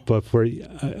 Okay. But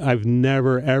I've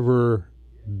never ever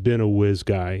been a Whiz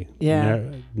guy. Yeah.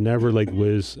 Never like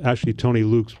Whiz. Actually, Tony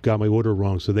Luke's got my order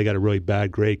wrong, so they got a really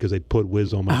bad grade because they put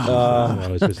Whiz on my.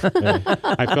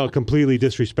 I felt completely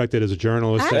disrespected as a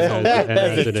journalist and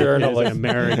as an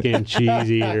American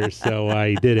cheese eater, so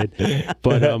I did it.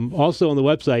 But also on the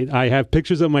website, I have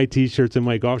pictures of my T-shirts and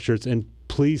my golf shirts, and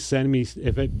please send me.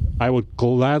 I would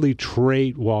gladly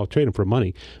trade. Well, I'll trade them for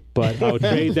money, but I would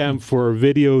trade them for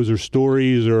videos or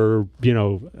stories, or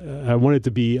I want it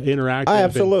to be interactive.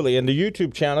 Absolutely. And the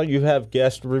YouTube channel, you have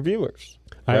guest reviewers.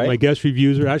 Right? My guest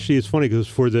reviews are actually. It's funny because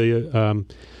for the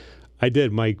I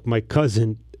did my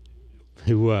cousin,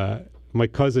 who my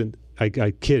cousin. I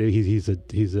kid. He's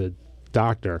a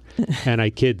doctor, and I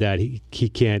kid that he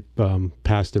can't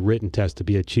pass the written test to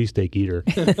be a cheesesteak eater.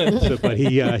 But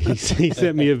he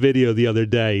sent me a video the other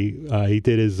day. He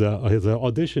did his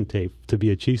audition tape to be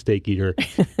a cheesesteak eater,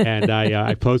 and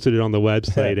I posted it on the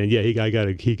website. And yeah, he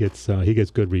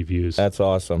gets good reviews. That's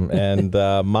awesome. And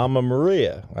Mama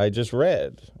Maria, I just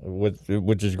read,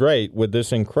 which is great, with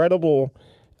this incredible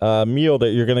meal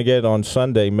that you're going to get on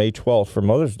Sunday, May 12th for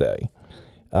Mother's Day.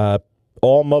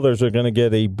 All mothers are going to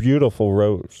get a beautiful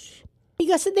rose.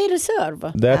 Because they deserve.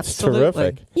 That's Absolutely.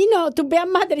 Terrific. To be a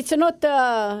mother, it's not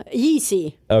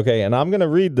easy. Okay, and I'm going to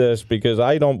read this because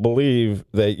I don't believe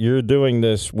that you're doing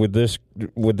this with this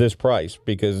price,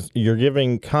 because you're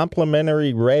giving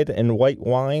complimentary red and white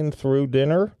wine through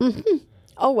dinner. Mm-hmm.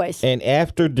 Always. And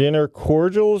after dinner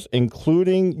cordials,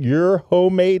 including your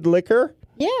homemade liquor.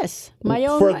 Yes, my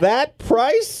own. For that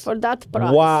price? For that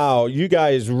price. Wow, you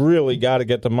guys really got to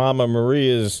get to Mama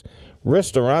Maria's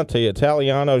Ristorante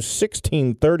Italiano,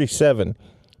 1637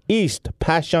 East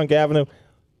Passyunk Avenue.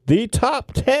 The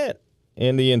top 10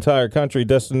 in the entire country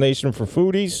destination for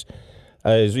foodies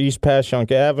is East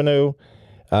Passyunk Avenue.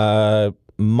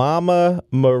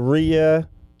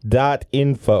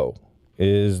 MamaMaria.info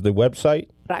is the website.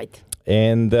 Right.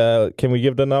 And can we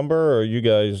give the number, or you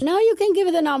guys? No, you can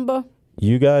give the number.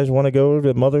 You guys want to go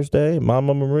to Mother's Day,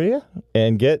 Mama Maria,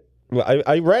 and get... Well,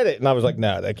 I read it, and I was like,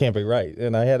 no, that can't be right.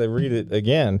 And I had to read it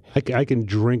again. I can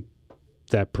drink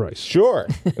that price. Sure.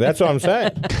 That's what I'm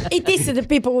saying. It is the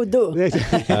people who do.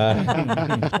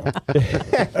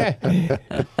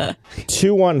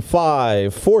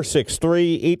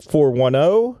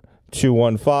 215-463-8410.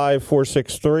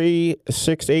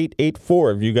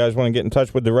 215-463-6884. If you guys want to get in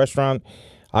touch with the restaurant...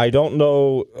 I don't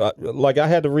know, I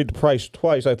had to read the price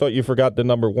twice. I thought you forgot the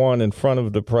number one in front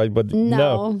of the price, but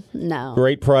no.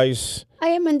 Great price. I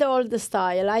am in the old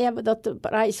style. I have that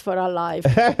price for a life.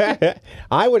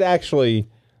 I would actually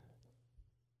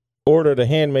order the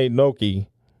handmade gnocchi,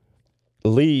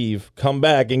 leave, come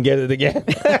back, and get it again.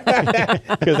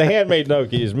 Because the handmade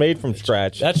gnocchi is made from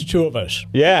scratch. That's two of us.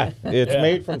 Yeah, it's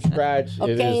made from scratch.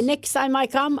 Okay, next time I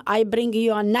come, I bring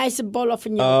you a nice bowl of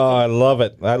gnocchi. Oh, I love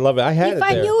it. I had it If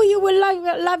I knew you would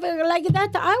love it like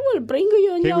that, I will bring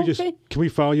you gnocchi. Can we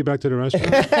follow you back to the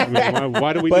restaurant?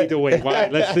 Why do we need to wait?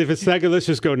 If it's second, let's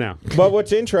just go now. But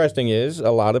what's interesting is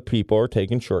a lot of people are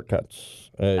taking shortcuts.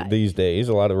 These days,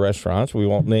 a lot of restaurants, we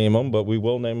won't name them, but we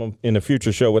will name them in a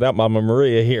future show without Mama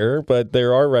Maria here. But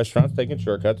there are restaurants taking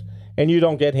shortcuts, and you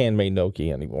don't get handmade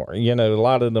gnocchi anymore. A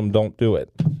lot of them don't do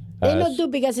it. They don't do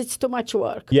because it's too much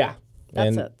work. Yeah.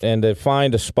 That's it. And to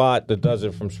find a spot that does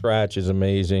it from scratch is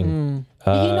amazing.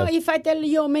 If I tell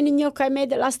you how many gnocchi I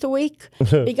made last week,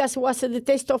 because it was the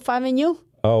Taste of Avenue.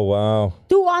 Oh, wow.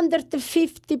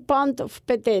 250 pounds of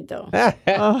potato.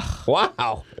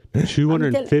 Wow.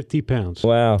 250 pounds.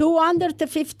 Wow.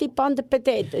 250 pound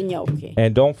potato gnocchi.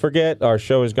 And don't forget, our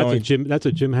show is going... That's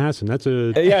a Jim Hasson. That's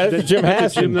a Jim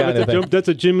Hasson That's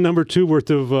a Jim number 2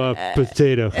 worth of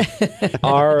potato.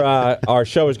 Our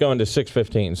show is going to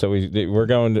 6:15, so we're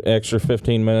going to extra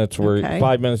 15 minutes. We're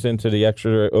 5 minutes into the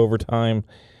extra overtime.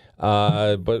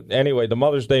 But anyway, the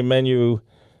Mother's Day menu...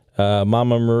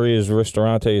 Mama Maria's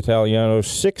Ristorante Italiano,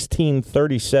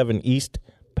 1637 East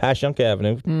Passyunk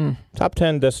Avenue. Top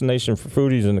 10 destination for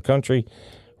foodies in the country.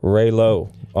 Ray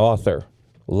Lowe, author,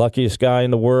 luckiest guy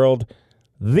in the world,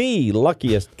 the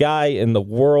luckiest guy in the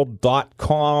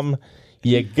world.com.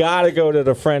 You got to go to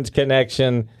the Friends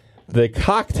Connection. The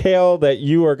cocktail that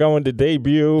you are going to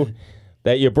debut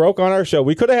that you broke on our show.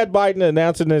 We could have had Biden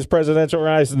announcing his presidential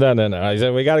race. No. I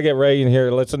said, we got to get Ray in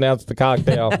here. Let's announce the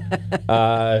cocktail.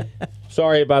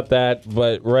 Sorry about that,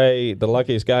 but Ray, the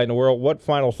luckiest guy in the world, what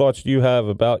final thoughts do you have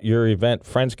about your event,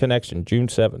 Friends Connection, June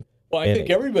 7th? Well, I think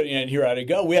everybody in here ought to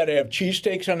go. We ought to have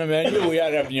cheesesteaks on the menu. We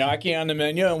ought to have gnocchi on the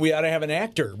menu, and we ought to have an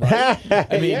actor. Right?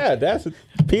 Yeah, that's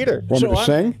Peter. Want me to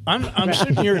sing? I'm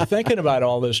sitting here thinking about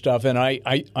all this stuff, and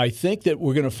I think that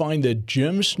we're going to find that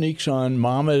Jim sneaks on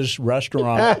Mama's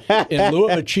restaurant in lieu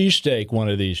of a cheesesteak one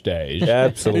of these days.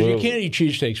 Absolutely. Because you can't eat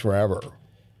cheesesteaks forever.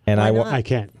 And I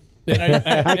can't.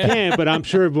 I can, but I'm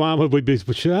sure Mama would be.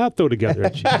 I'll throw together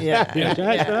a cheese.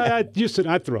 I'd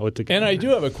throw it together. And I do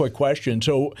have a quick question.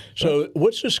 So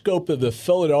what's the scope of the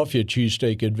Philadelphia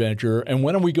cheesesteak adventure, and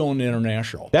when are we going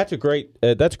international? That's a great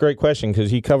question because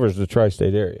he covers the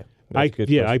tri-state area.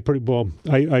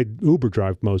 I Uber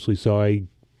drive mostly, so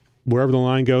wherever the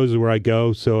line goes is where I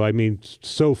go. So I mean,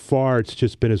 so far it's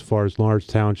just been as far as Lawrence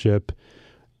Township,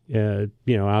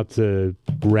 out to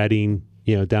Reading,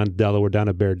 down to Delaware, down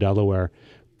to Bear, Delaware,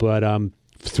 but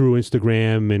through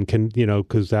Instagram and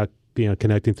because that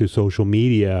connecting through social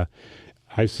media,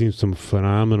 I've seen some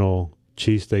phenomenal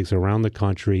cheesesteaks around the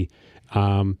country.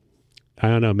 I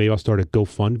don't know. Maybe I'll start a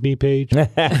GoFundMe page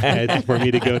for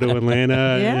me to go to Atlanta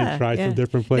and try some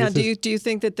different places. Now, do you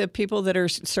think that the people that are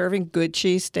serving good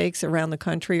cheesesteaks around the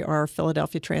country are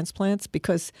Philadelphia transplants?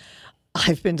 Because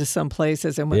I've been to some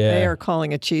places, and what they are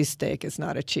calling a cheesesteak is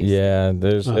not a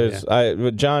cheesesteak.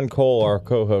 Yeah, John Cole, our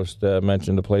co-host,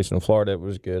 mentioned a place in Florida. It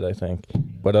was good, I think.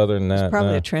 But other than that, it's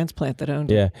probably a transplant that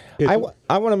owned it. Yeah,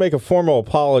 I want to make a formal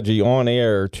apology on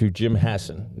air to Jim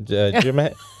Hassan.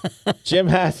 Jim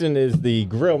Hassan is the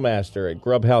grill master at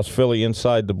Grub House Philly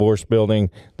inside the Bourse Building.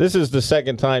 This is the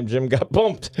second time Jim got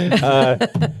bumped. He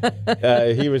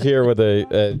was here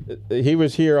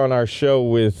on our show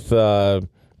with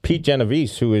Pete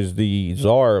Genovese, who is the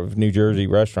czar of New Jersey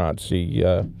restaurants,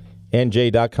 the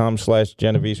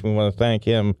NJ.com/Genovese. We want to thank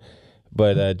him.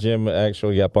 But Jim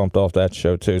actually got bumped off that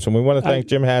show, too. So we want to thank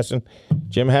Jim Hassan.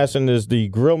 Jim Hassan is the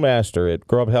grill master at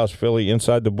Grub House Philly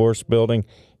inside the Bourse Building.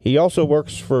 He also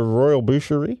works for Royal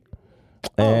Boucherie.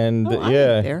 And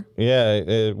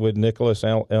with Nicholas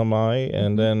Elmai.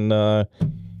 And then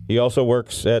he also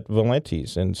works at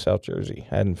Valenti's in South Jersey,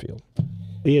 Haddonfield.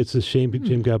 Yeah, it's a shame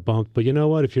Jim got bumped, but you know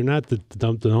what? If you're not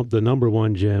the number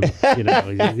one Jim, you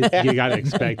got to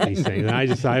expect these things. And I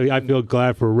feel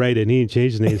glad for Ray that he didn't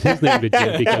change his name to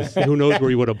Jim, because who knows where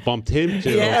he would have bumped him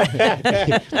to.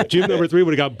 Yeah. Jim number 3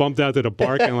 would have got bumped out to the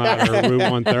parking lot or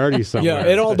Route 130 somewhere.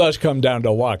 Yeah, it all does come down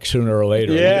to luck sooner or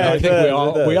later. Yeah, I think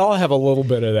we all have a little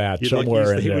bit of that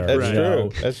somewhere in there. That's true.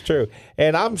 That's true.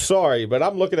 And I'm sorry, but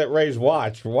I'm looking at Ray's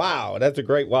watch. Wow, that's a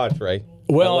great watch, Ray.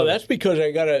 Well, that's because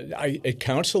it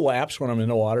counts the laps when I'm in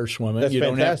the water swimming. That's you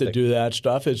fantastic. Don't have to do that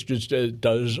stuff. It's just it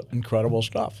does incredible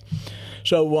stuff.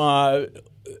 So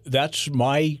that's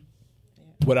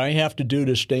what I have to do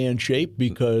to stay in shape,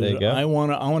 because I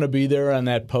want to be there on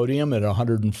that podium at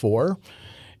 104.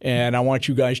 And I want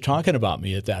you guys talking about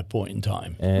me at that point in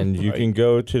time. And you can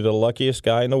go to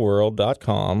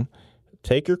theluckiestguyintheworld.com,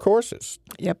 take your courses.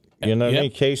 Yep. You know what I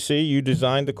mean? KC, you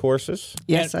designed the courses.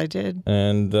 Yes, I did.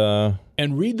 And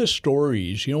read the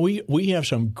stories. We have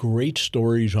some great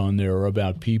stories on there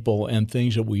about people and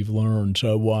things that we've learned.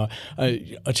 So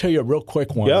I'll tell you a real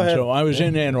quick one. Go ahead. So I was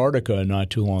in Antarctica not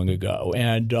too long ago,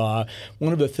 and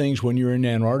one of the things when you're in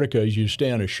Antarctica is you stay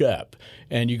on a ship,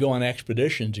 and you go on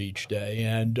expeditions each day.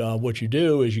 And what you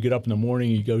do is you get up in the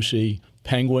morning, you go see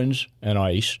penguins and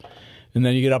ice. And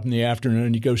then you get up in the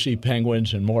afternoon, you go see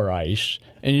penguins and more ice,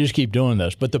 and you just keep doing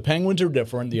this. But the penguins are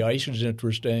different, the ice is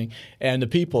interesting, and the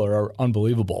people are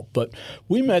unbelievable. But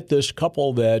we met this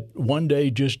couple that one day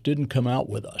just didn't come out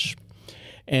with us.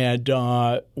 And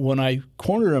when I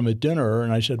cornered them at dinner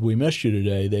and I said, "We missed you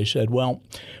today," they said, "Well,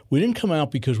 we didn't come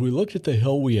out because we looked at the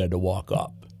hill we had to walk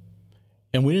up,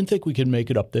 and we didn't think we could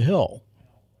make it up the hill."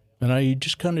 And I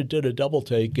just kind of did a double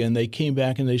take, and they came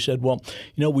back and they said, "Well,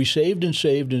 we saved and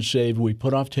saved and saved. We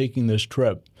put off taking this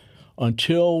trip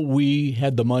until we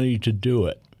had the money to do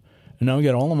it. And now we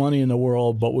got all the money in the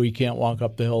world, but we can't walk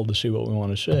up the hill to see what we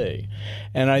want to see."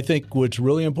 And I think what's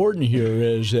really important here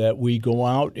is that we go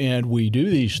out and we do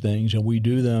these things, and we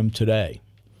do them today.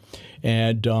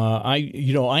 And I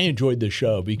enjoyed the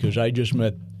show because I just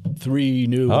met 3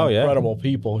 new incredible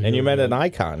people here. And you met an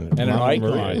icon. And an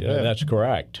icon. That's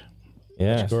correct.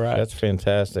 Yeah, that's correct. That's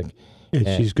fantastic. And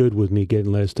she's good with me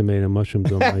getting less tomato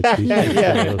mushrooms on my cheesesteak.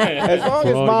 As long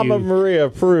as Mama Maria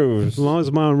approves. As long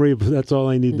as Mama Maria, that's all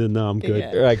I need to know. I'm good.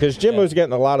 Yeah. Right, because Jim was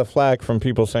getting a lot of flack from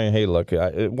people saying, "Hey, look,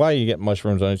 why are you getting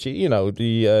mushrooms on it?"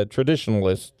 The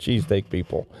traditionalist cheesesteak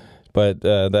people. But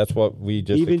that's what we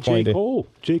just explained. J. Cole.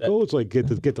 J. Cole's like,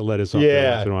 get the lettuce on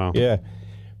there once in a while. Yeah.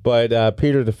 But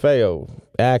Peter DeFeo,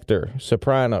 actor,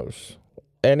 Sopranos,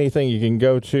 anything you can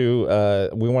go to.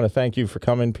 We want to thank you for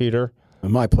coming, Peter.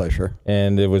 My pleasure.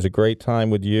 And it was a great time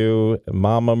with you.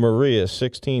 Mama Maria,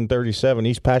 1637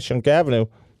 East Passyunk Avenue.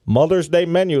 Mother's Day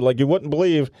menu like you wouldn't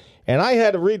believe. And I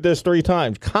had to read this 3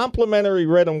 times. Complimentary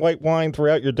red and white wine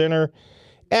throughout your dinner.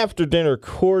 After dinner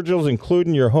cordials,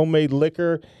 including your homemade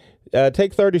liquor.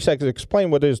 Take 30 seconds. Explain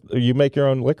what it is. You make your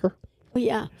own liquor?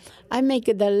 Yeah. I make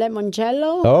the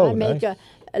limoncello. I make a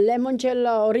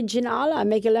limoncello original. I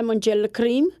make a limoncello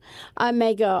cream. I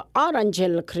make a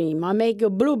orangello cream. I make a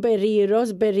blueberry,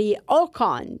 raspberry, all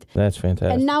kind. That's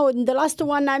fantastic. And now the last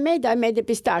one I made a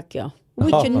pistachio,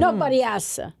 which nobody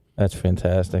has. That's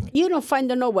fantastic. You don't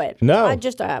find it nowhere. No. I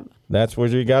just have. That's where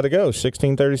you got to go.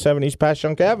 1637 East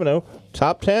Passyunk Avenue.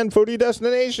 Top 10 foodie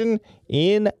destination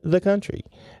in the country.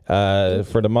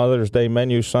 For the Mother's Day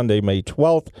menu, Sunday, May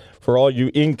 12th. For all you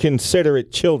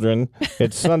inconsiderate children,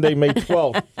 it's Sunday, May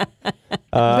 12th.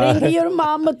 Bring your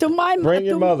mom to my mom. Bring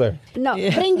your mother. No,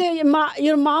 bring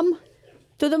your mom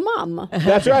to the mom.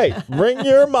 That's right. Bring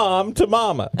your mom to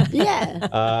mama.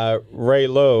 Yeah. Ray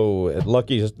Lowe,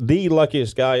 the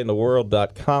luckiest guy in the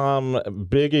world.com.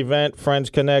 Big event,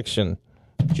 Friends Connection.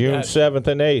 June 7th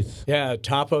and 8th. Yeah,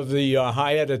 top of the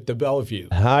Hyatt at the Bellevue.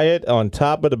 Hyatt on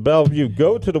top of the Bellevue.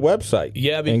 Go to the website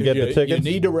and get the tickets.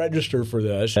 You need to register for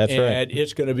this. That's right. And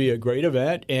it's going to be a great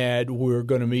event, and we're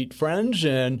going to meet friends,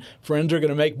 and friends are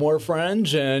going to make more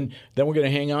friends, and then we're going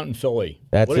to hang out in Philly.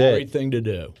 What a great thing to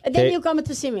do. And then you come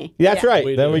to see me. That's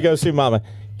right. Then we go see Mama.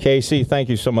 Casey, thank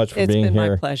you so much for being here. It's been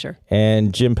my pleasure.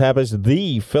 And Jim Pappas,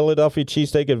 the Philadelphia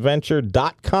Cheesesteak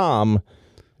Adventure.com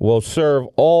will serve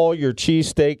all your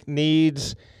cheesesteak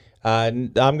needs.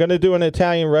 I'm going to do an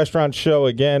Italian restaurant show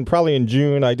again, probably in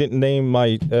June. I didn't name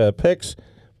my picks,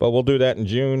 but we'll do that in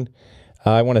June.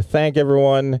 I want to thank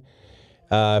everyone.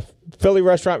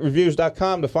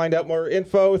 PhillyRestaurantReviews.com to find out more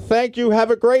info. Thank you.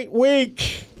 Have a great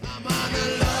week.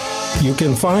 You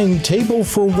can find Table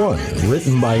for One,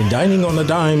 written by Dining on a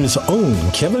Dime's own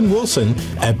Kevin Wilson,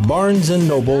 at Barnes &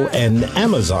 Noble and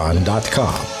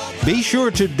Amazon.com. Be sure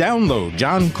to download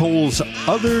John Cole's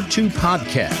other two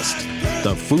podcasts,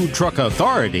 The Food Truck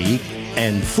Authority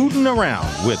and Foodin'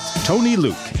 Around with Tony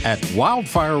Luke, at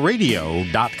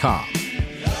wildfireradio.com.